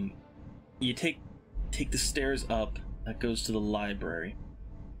 You take the stairs up, that goes to the library.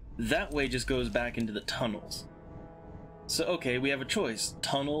 That way just goes back into the tunnels. So, okay, we have a choice.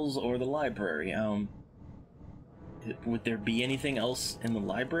 Tunnels or the library. Would there be anything else in the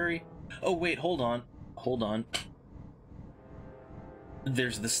library? Oh, wait, hold on. Hold on.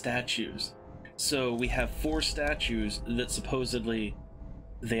 There's the statues. So we have 4 statues that supposedly...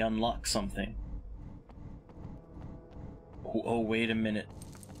 they unlock something. Oh, wait a minute.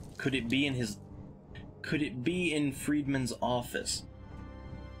 Could it be in Friedman's office?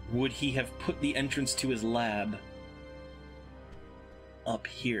 Would he have put the entrance to his lab up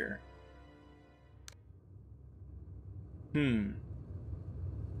here?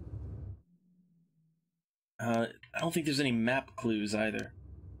 I don't think there's any map clues either.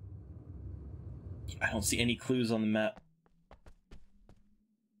 I don't see any clues on the map.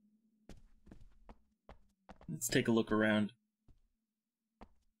 Let's take a look around.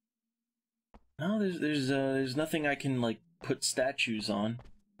 No, there's nothing I can, like, put statues on.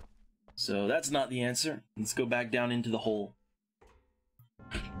 So that's not the answer. Let's go back down into the hole.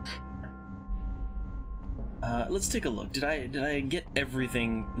 Let's take a look. Did I get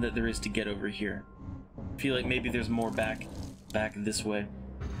everything that there is to get over here? I feel like maybe there's more back this way.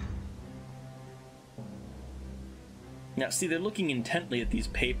 Now, see, they're looking intently at these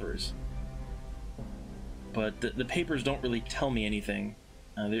papers. But the papers don't really tell me anything.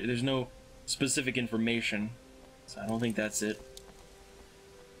 There's no specific information, so I don't think that's it.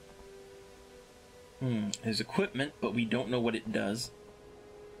 There's equipment, but we don't know what it does.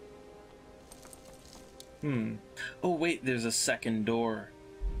 Oh wait, there's a second door.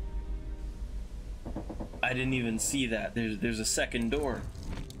 I didn't even see that. There's a second door.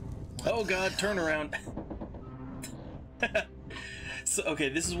 Oh god, turn around. So okay,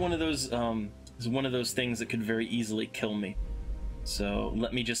 this is one of those things that could very easily kill me. So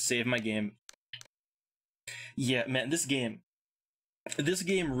let me just save my game. Yeah, man, this game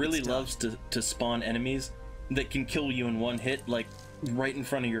really loves to spawn enemies that can kill you in one hit, like right in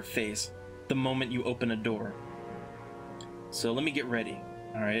front of your face the moment you open a door. So let me get ready.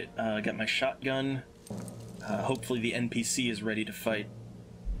 Alright, I got my shotgun. Hopefully the NPC is ready to fight.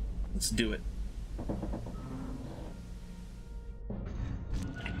 Let's do it.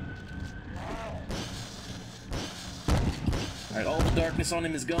 Alright, all the darkness on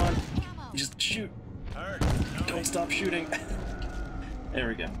him is gone. Just shoot. Don't stop shooting. There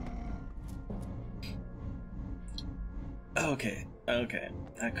we go. Okay,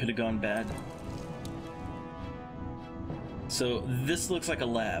 that could have gone bad. So this looks like a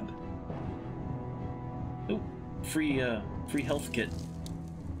lab. Oh, free health kit.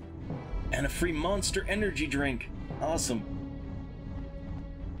 And a free Monster energy drink. Awesome.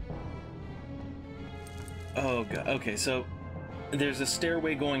 Oh god, okay, so there's a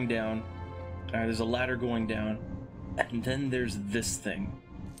stairway going down. There's a ladder going down. And then there's this thing.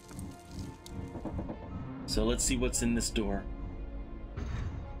 So let's see what's in this door.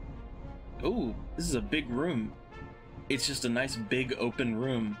 Oh, this is a big room. It's just a nice big open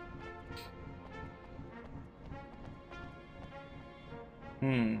room.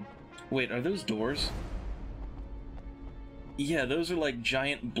 Wait, are those doors? Yeah, those are like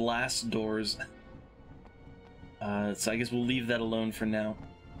giant blast doors. So I guess we'll leave that alone for now.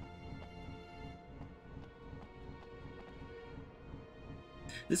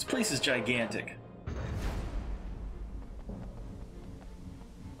 This place is gigantic.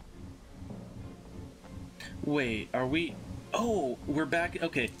 Wait, are we... Oh, we're back...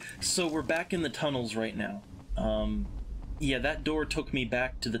 Okay, so we're back in the tunnels right now. Yeah, that door took me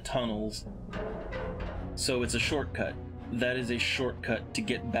back to the tunnels. So it's a shortcut. That is a shortcut to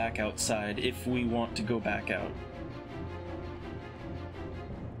get back outside if we want to go back out.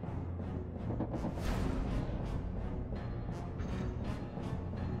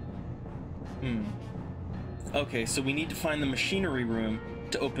 Okay, so we need to find the machinery room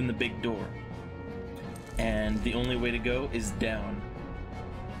to open the big door. And the only way to go is down.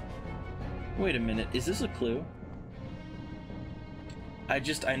 Wait a minute, is this a clue? I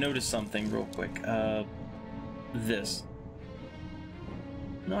noticed something real quick. This.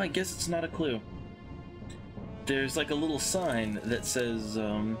 No, I guess it's not a clue. There's like a little sign that says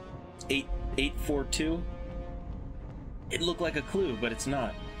 8842. It looked like a clue, but it's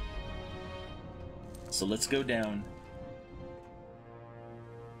not. So let's go down.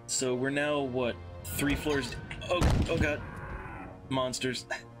 So we're now, what, 3 floors? Oh god. Monsters.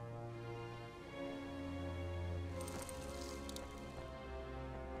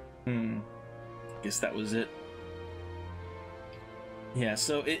 Guess that was it. Yeah,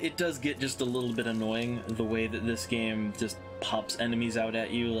 so it does get just a little bit annoying the way that this game just pops enemies out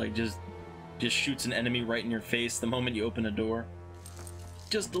at you, like just shoots an enemy right in your face the moment you open a door.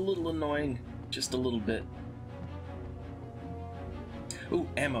 Just a little annoying. Just a little bit. Ooh,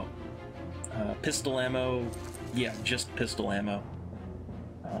 ammo. Pistol ammo. Yeah, just pistol ammo.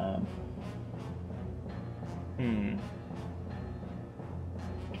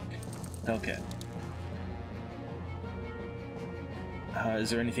 Okay. Is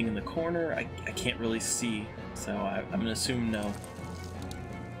there anything in the corner? I can't really see, so I'm gonna assume no.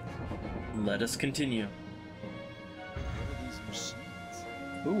 Let us continue.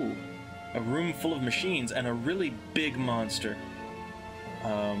 Ooh. A room full of machines and a really big monster.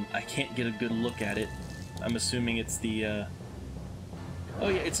 I can't get a good look at it. I'm assuming it's the, Oh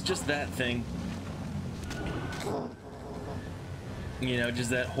yeah, it's just that thing. You know, just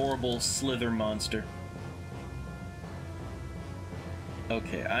that horrible slither monster.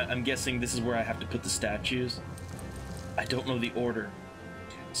 Okay, I'm guessing this is where I have to put the statues. I don't know the order.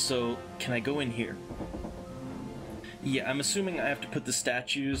 So, can I go in here? Yeah, I'm assuming I have to put the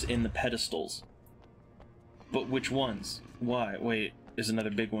statues in the pedestals. But which ones? Why? Wait, there's another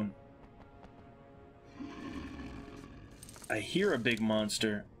big one. I hear a big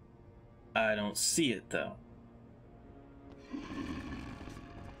monster. I don't see it, though.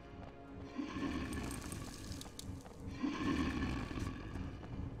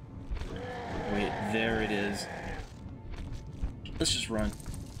 Wait, there it is. Let's just run.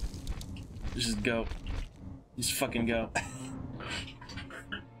 Let's just go. Just fucking go.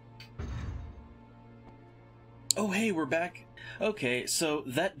 Oh, hey, we're back. Okay, so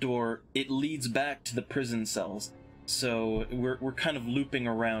that door, it leads back to the prison cells. So we're kind of looping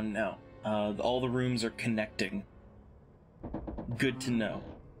around now. All the rooms are connecting. Good to know.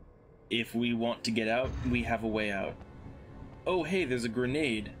 If we want to get out, we have a way out. Oh, hey, there's a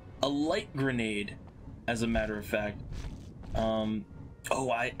grenade. A light grenade, as a matter of fact.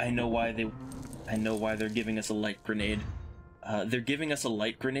 Oh, I know why they're giving us a light grenade. They're giving us a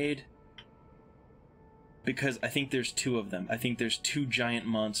light grenade because I think there's two of them. I think there's two giant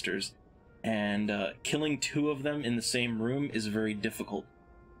monsters, and killing two of them in the same room is very difficult.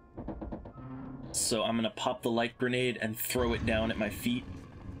 So I'm gonna pop the light grenade and throw it down at my feet.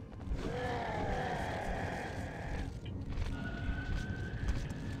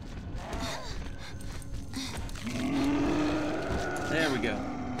 There we go.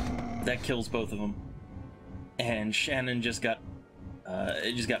 That kills both of them. And Shannon just got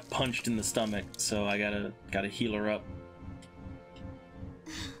punched in the stomach, so I gotta heal her up.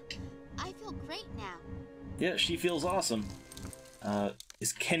 I feel great now. Yeah, she feels awesome.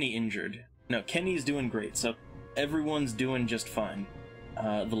 Is Kenny injured? No, Kenny's doing great, so everyone's doing just fine.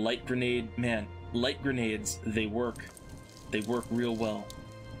 The light grenade, man, light grenades, they work real well.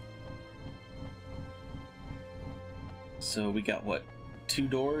 So we got what? 2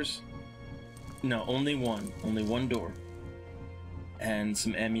 doors? No, only one door. And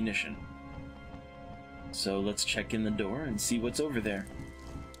some ammunition. So let's check in the door and see what's over there.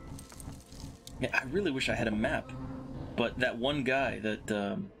 Yeah, I really wish I had a map, but that one guy,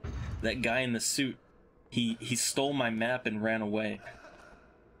 that guy in the suit, he stole my map and ran away.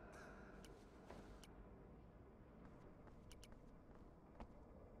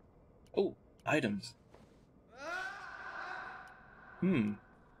 Oh, items.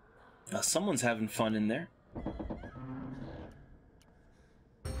 Someone's having fun in there.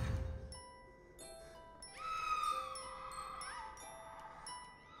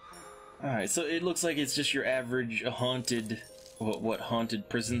 Alright, so it looks like it's just your average haunted... What haunted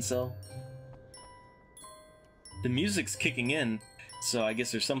prison cell? The music's kicking in, so I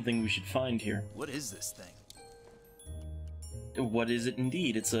guess there's something we should find here. What is this thing? What is it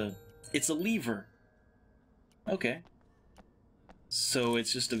indeed? It's a lever. Okay. So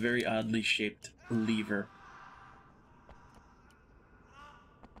it's just a very oddly shaped lever.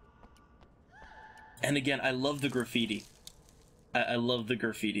 And again, I love the graffiti. I love the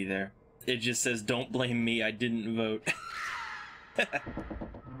graffiti there. It just says, "Don't blame me, I didn't vote."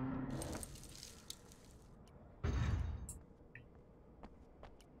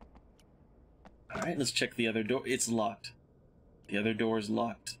 Alright, let's check the other door. It's locked. The other door is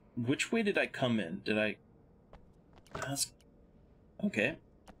locked. Which way did I come in? Did I... Okay.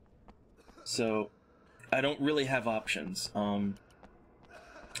 So, I don't really have options.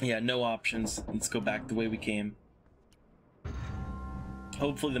 Yeah, no options. Let's go back the way we came.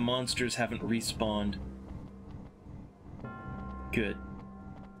 Hopefully the monsters haven't respawned. Good.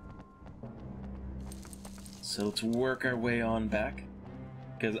 So let's work our way on back,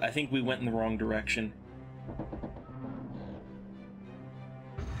 because I think we went in the wrong direction.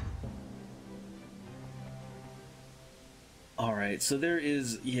 Alright, so there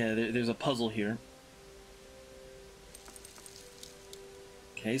is, yeah, there's a puzzle here.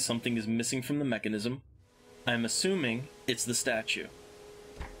 Okay, something is missing from the mechanism. I'm assuming it's the statue.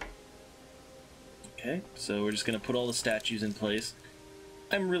 Okay, so we're just gonna put all the statues in place.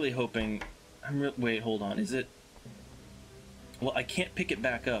 I'm really hoping... wait, hold on, is it... Well, I can't pick it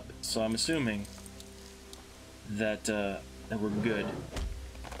back up, so I'm assuming that, that we're good.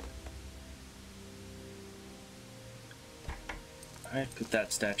 Alright, put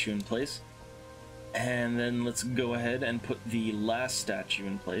that statue in place. And then let's go ahead and put the last statue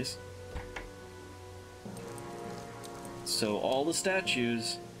in place. So all the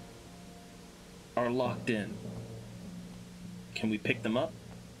statues are locked in. Can we pick them up?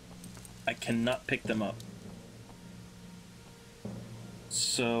 I cannot pick them up.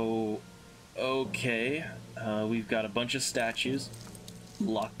 So, okay, we've got a bunch of statues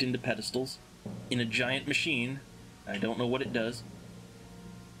locked into pedestals in a giant machine. I don't know what it does.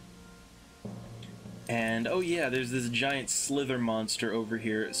 And oh yeah, there's this giant slither monster over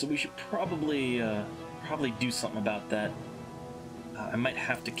here, so we should probably do something about that. I might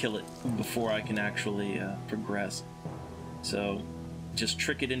have to kill it before I can actually progress. So just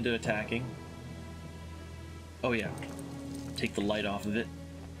trick it into attacking. Oh yeah, take the light off of it.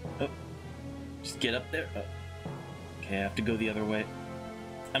 Oh, just get up there. Oh. Okay, I have to go the other way.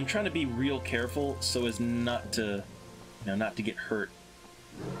 I'm trying to be real careful so as not to, not to get hurt.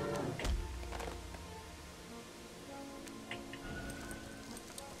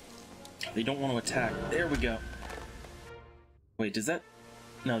 They don't want to attack. There we go. Wait, does that?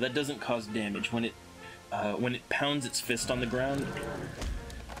 No, that doesn't cause damage. When it pounds its fist on the ground,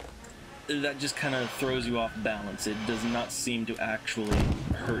 that just kind of throws you off balance. It does not seem to actually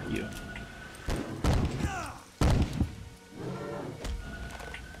hurt you.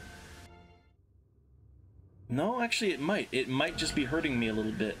 No, actually it might. It might just be hurting me a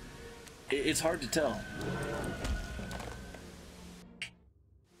little bit. It's hard to tell.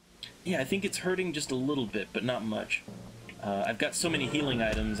 Yeah, I think it's hurting just a little bit, but not much. I've got so many healing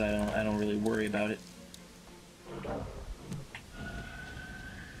items, I don't really worry about it.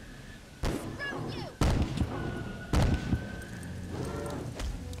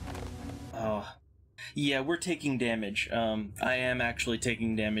 Oh, yeah, we're taking damage. I am actually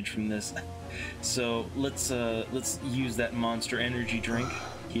taking damage from this. So let's use that monster energy drink,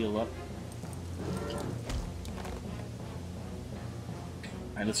 heal up.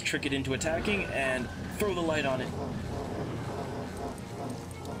 Alright, let's trick it into attacking and throw the light on it.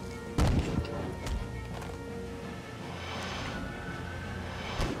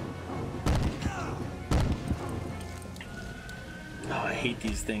 Oh, I hate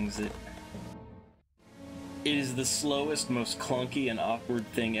these things. It is the slowest, most clunky and awkward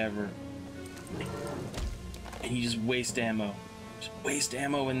thing ever. And you just waste ammo. Just waste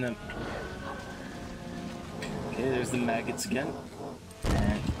ammo in them. Okay, there's the maggots again.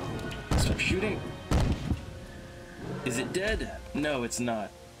 And start shooting. Is it dead? No, it's not.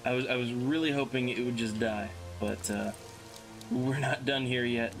 I was really hoping it would just die, but we're not done here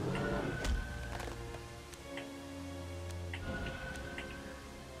yet.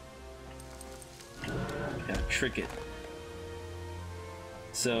 Gotta trick it.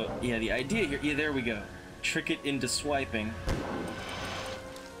 So yeah, the idea here, yeah, there we go. Trick it into swiping,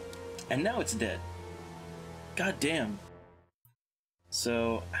 and now it's dead. God damn.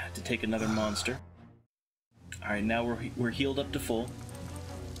 So I have to take another monster. All right, now we're healed up to full.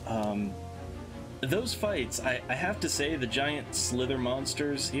 Those fights, I have to say, the giant slither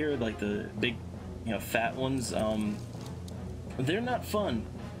monsters here, like the big, fat ones, they're not fun.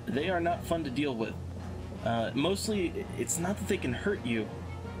 They are not fun to deal with. Mostly, it's not that they can hurt you,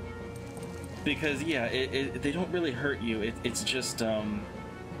 because yeah, they don't really hurt you. It's just, I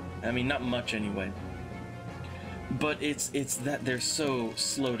mean, not much anyway. But it's that they're so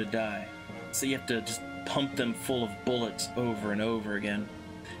slow to die, so you have to just pump them full of bullets over and over again.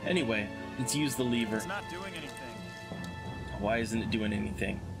 Anyway, let's use the lever. It's not doing anything. Why isn't it doing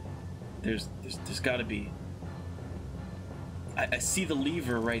anything? There's got to be. I see the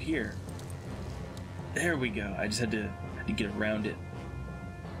lever right here. There we go. I just had to get around it.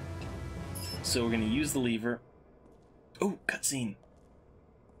 So we're gonna use the lever. Oh, cutscene.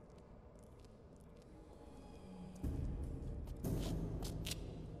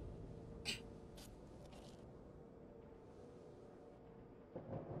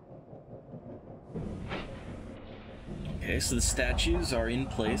 Okay, so the statues are in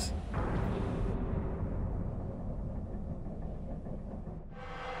place.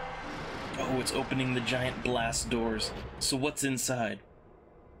 Oh, it's opening the giant blast doors. So what's inside?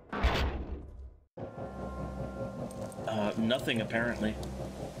 Nothing apparently.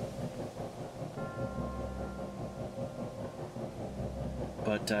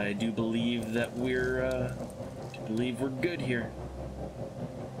 But I do believe that we're good here.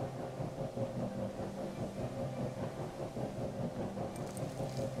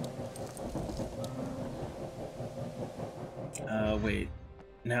 Wait.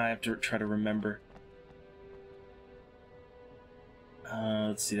 Now I have to try to remember.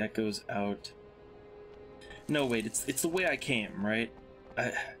 Let's see, that goes out. No, wait, it's the way I came, right?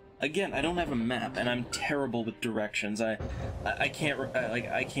 Again, I don't have a map, and I'm terrible with directions. I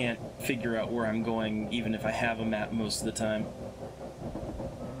can't figure out where I'm going, even if I have a map most of the time.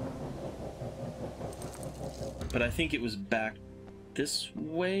 But I think it was back this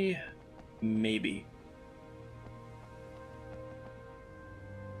way? Maybe.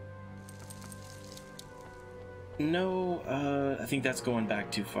 No, I think that's going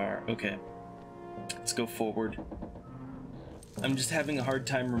back too far. Okay. Let's go forward. I'm just having a hard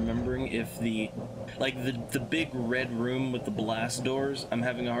time remembering if the big red room with the blast doors, I'm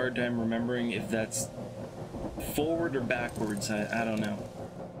having a hard time remembering if that's forward or backwards. I don't know.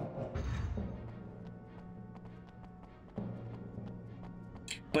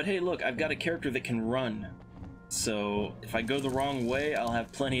 But hey, look, I've got a character that can run. So if I go the wrong way, I'll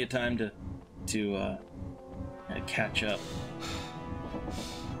have plenty of time to catch up.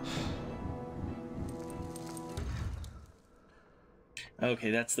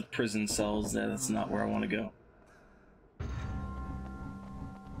 Okay, that's the prison cells. That's not where I want to go.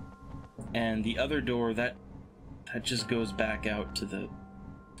 And the other door, that just goes back out to the...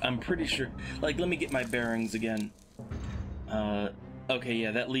 I'm pretty sure... Like, let me get my bearings again. Okay,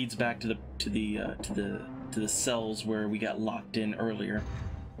 yeah, that leads back to the cells where we got locked in earlier.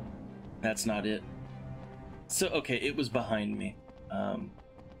 That's not it. So, okay, it was behind me.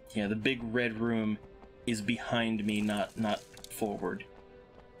 Yeah, the big red room is behind me, not forward.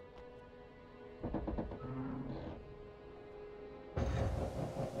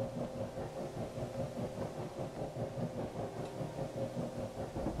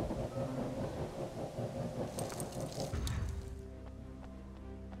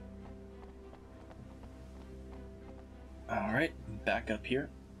 Alright, back up here.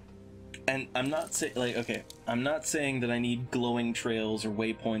 And I'm not saying, like, okay, I'm not saying that I need glowing trails or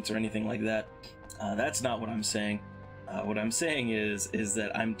waypoints or anything like that. That's not what I'm saying. What I'm saying is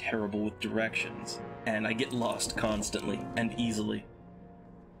that I'm terrible with directions, and I get lost constantly and easily.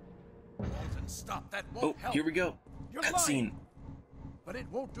 Walton, stop! That won't help. Here we go. You're Cutscene. lying. But it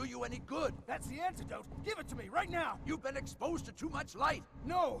won't do you any good. That's the antidote. Give it to me right now. You've been exposed to too much light.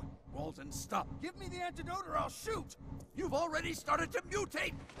 No. Walton, stop. Give me the antidote or I'll shoot. You've already started to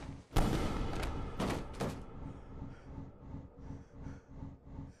mutate.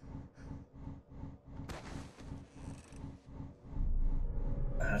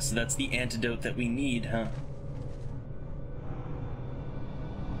 So that's the antidote that we need, huh?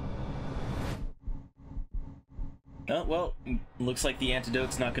 Oh, well, looks like the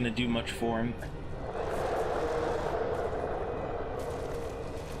antidote's not going to do much for him.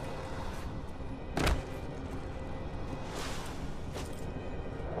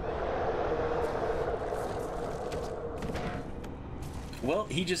 Well,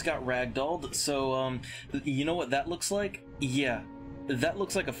 he just got ragdolled, so, you know what that looks like? Yeah, that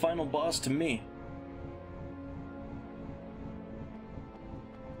looks like a final boss to me.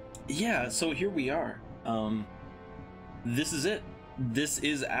 Yeah, so here we are. This is it. This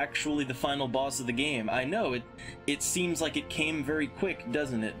is actually the final boss of the game. I know, it seems like it came very quick,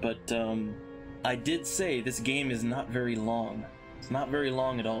 doesn't it? But, I did say this game is not very long. It's not very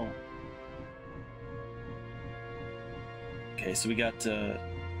long at all. Okay, so we got,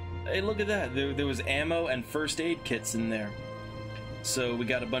 hey, look at that. There was ammo and first aid kits in there. So we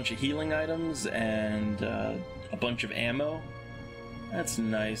got a bunch of healing items and a bunch of ammo. That's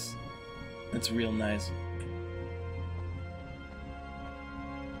nice. That's real nice.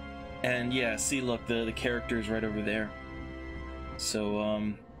 And yeah, see, look, the character's right over there.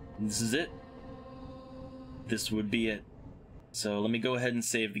 So, this is it. This would be it. So let me go ahead and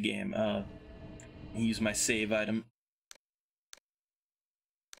save the game. Use my save item.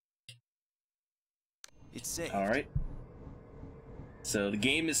 It's saved. Alright. So the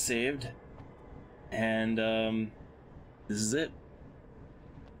game is saved. And, this is it.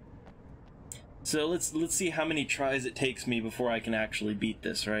 So let's see how many tries it takes me before I can actually beat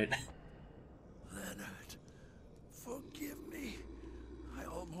this, right? Leonard, forgive me. I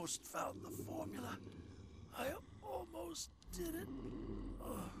almost found the formula. I almost did it.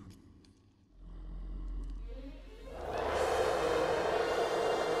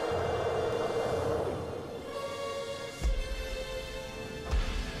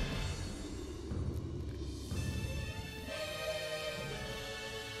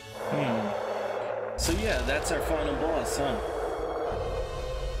 So yeah, that's our final boss, huh?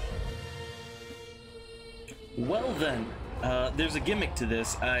 Well then, there's a gimmick to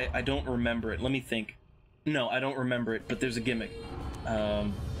this. I don't remember it. Let me think. No, I don't remember it, but there's a gimmick.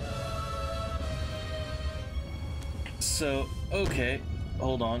 So, okay.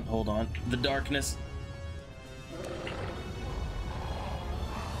 Hold on. The darkness.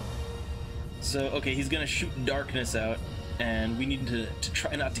 So, okay, he's gonna shoot darkness out, and we need to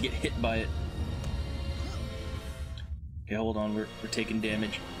try not to get hit by it. Okay, hold on, we're taking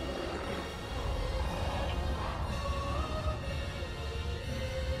damage.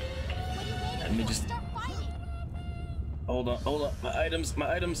 Let me just... Hold on, my items.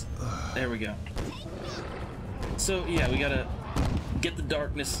 There we go. So yeah, we gotta get the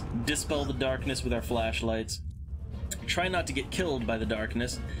darkness, dispel the darkness with our flashlights. Try not to get killed by the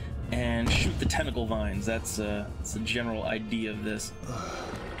darkness, and shoot the tentacle vines. That's the general idea of this.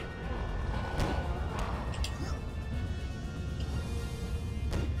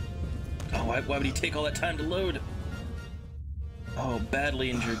 Oh, why would he take all that time to load? Oh, badly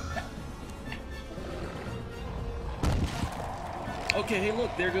injured. Okay, hey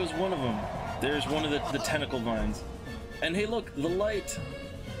look, there goes one of them. There's one of the tentacle vines. And hey look, the light.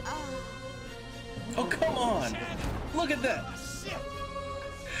 Oh, come on! Look at that!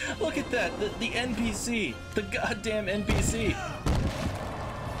 Look at that! The NPC! The goddamn NPC!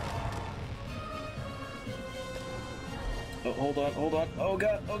 Oh, hold on. Oh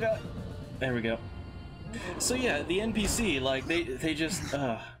god, oh god! There we go. So yeah, the NPC, like, they just,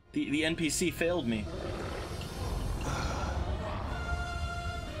 the NPC failed me.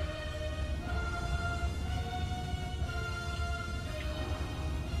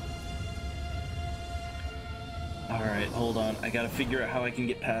 Alright, hold on. I gotta figure out how I can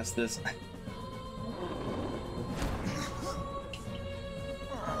get past this.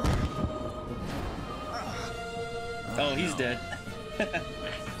 Oh, he's dead.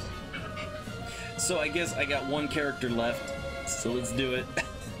 So I guess I got one character left. So let's do it.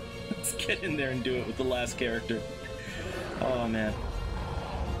 Let's get in there and do it with the last character. Oh, man.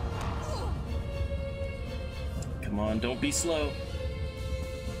 Come on, don't be slow.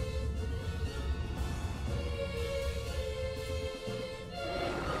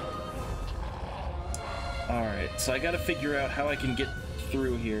 Alright, so I gotta figure out how I can get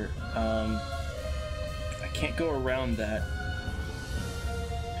through here. I can't go around that.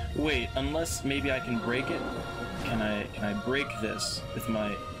 Wait, unless maybe I can break it? Can I break this with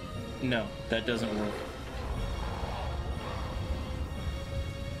my... No, that doesn't work.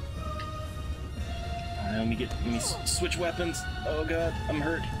 Alright, let me switch weapons. Oh god, I'm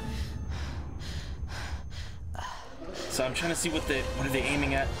hurt. So I'm trying to see what are they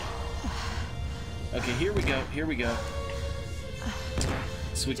aiming at? Okay, here we go.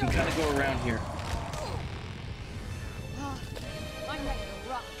 So we can kind of go around here. I'm ready to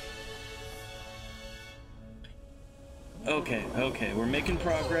rock. Okay, we're making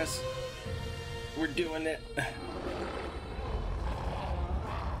progress. We're doing it.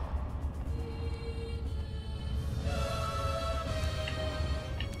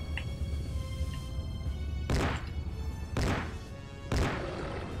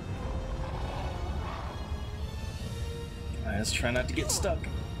 Let's try not to get stuck.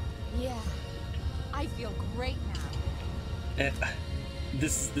 Yeah, I feel great now.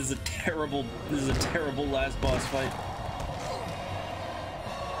 This is a terrible last boss fight.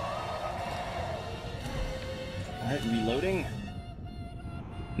 Alright, reloading.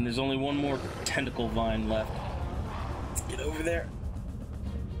 And there's only one more tentacle vine left. Let's get over there.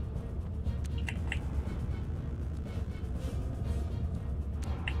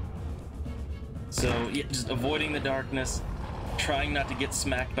 So yeah, just avoiding the darkness. Trying not to get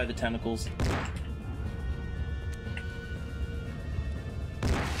smacked by the tentacles.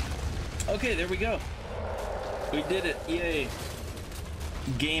 Okay, there we go. We did it. Yay.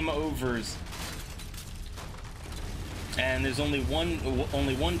 Game overs. And there's only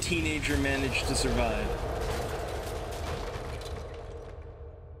one teenager managed to survive.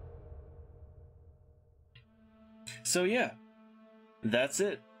 So yeah, that's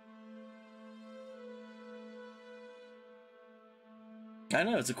it. I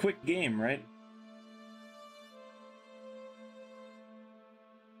know, it's a quick game, right?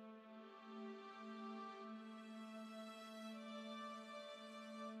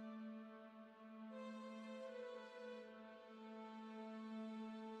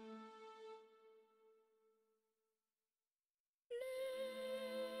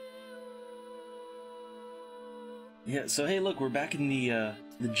 Yeah, so hey look, we're back in the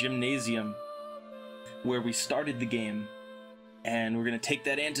gymnasium where we started the game. And we're gonna take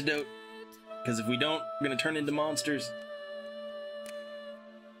that antidote, because if we don't, we're gonna turn into monsters.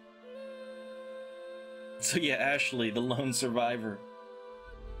 So yeah, Ashley, the lone survivor.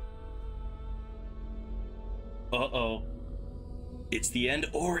 Uh-oh. It's the end,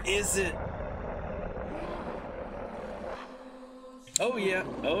 or is it? Oh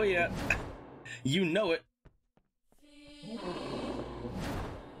yeah. You know it.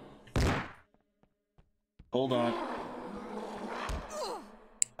 Hold on.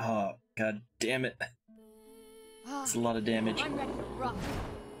 Oh, god damn it. It's a lot of damage. I'm ready to rock.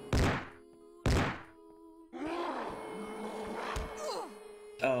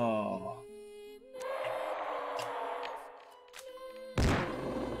 Oh.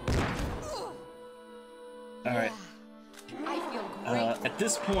 Alright, at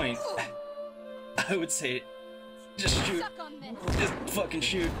this point, I would say, just shoot. Just fucking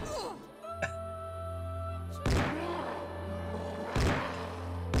shoot.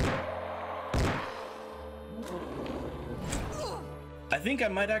 I think I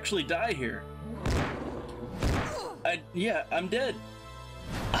might actually die here. Yeah, I'm dead.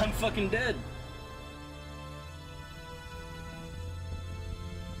 I'm fucking dead.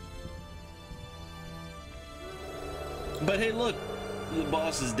 But hey, look, the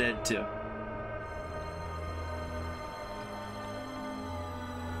boss is dead too.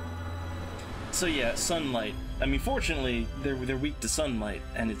 So yeah, sunlight. I mean, fortunately, they're weak to sunlight,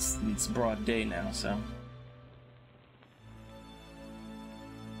 and it's broad day now, so.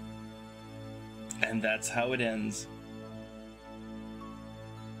 And that's how it ends.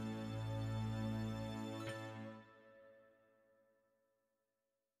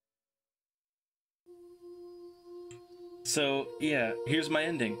 So, yeah, here's my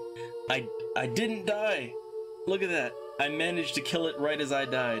ending. I didn't die! Look at that. I managed to kill it right as I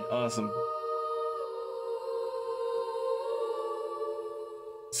died. Awesome.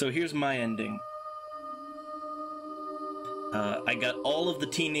 So here's my ending. I got all of the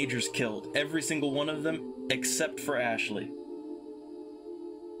teenagers killed. Every single one of them, except for Ashley.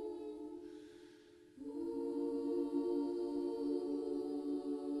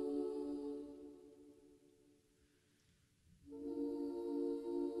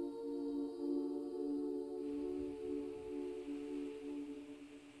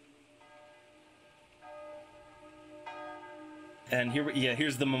 And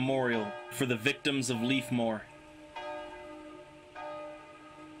here's the memorial for the victims of Leafmore.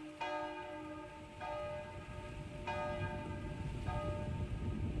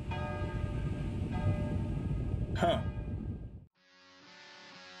 Huh.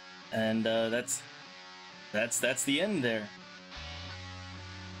 And that's the end there.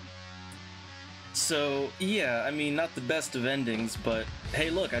 So yeah, I mean, not the best of endings, but hey,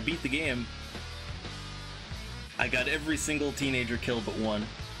 look, I beat the game. I got every single teenager killed but one.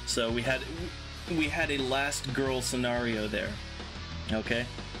 So we had a last girl scenario there. Okay?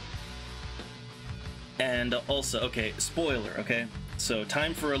 And also, okay, spoiler, okay? So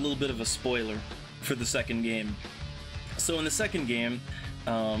time for a little bit of a spoiler for the second game. So in the second game,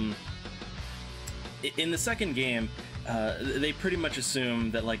 they pretty much assume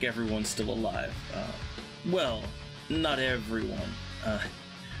that like everyone's still alive. Well, not everyone.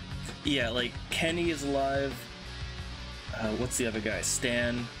 Yeah, like Kenny is alive. What's the other guy?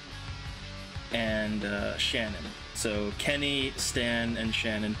 Stan and Shannon. So Kenny, Stan, and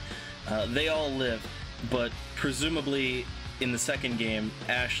Shannon, they all live, but presumably in the second game,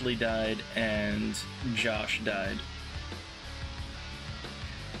 Ashley died and Josh died.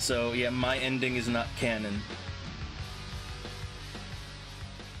 So yeah, my ending is not canon.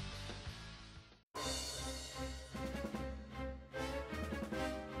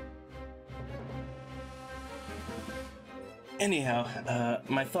 Anyhow,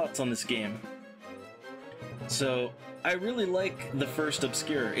 my thoughts on this game. So, I really like the first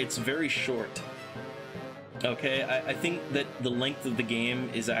Obscure. It's very short. Okay, I think that the length of the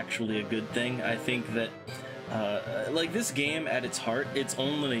game is actually a good thing. I think that, like, this game at its heart, it's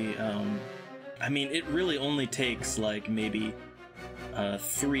only, I mean, it really only takes, like, maybe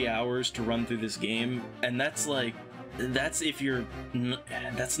 3 hours to run through this game, and that's, like, that's if you're,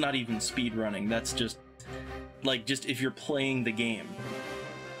 that's not even speed running, that's just, like, just if you're playing the game.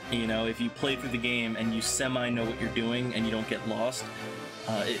 You know, if you play through the game and you semi-know what you're doing and you don't get lost,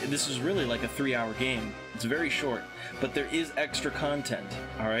 this is really like a 3-hour game. It's very short, but there is extra content,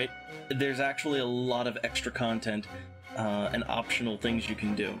 alright? There's actually a lot of extra content and optional things you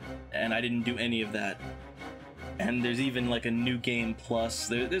can do, and I didn't do any of that. And there's even like a new game plus,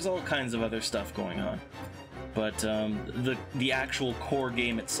 there's all kinds of other stuff going on. But the actual core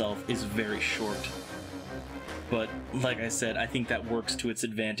game itself is very short. But, like I said, I think that works to its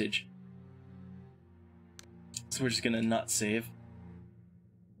advantage. So we're just gonna not save.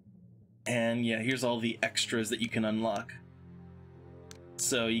 And yeah, here's all the extras that you can unlock.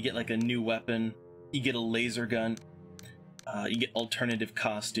 So you get like a new weapon, you get a laser gun, you get alternative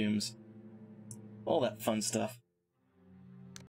costumes, all that fun stuff.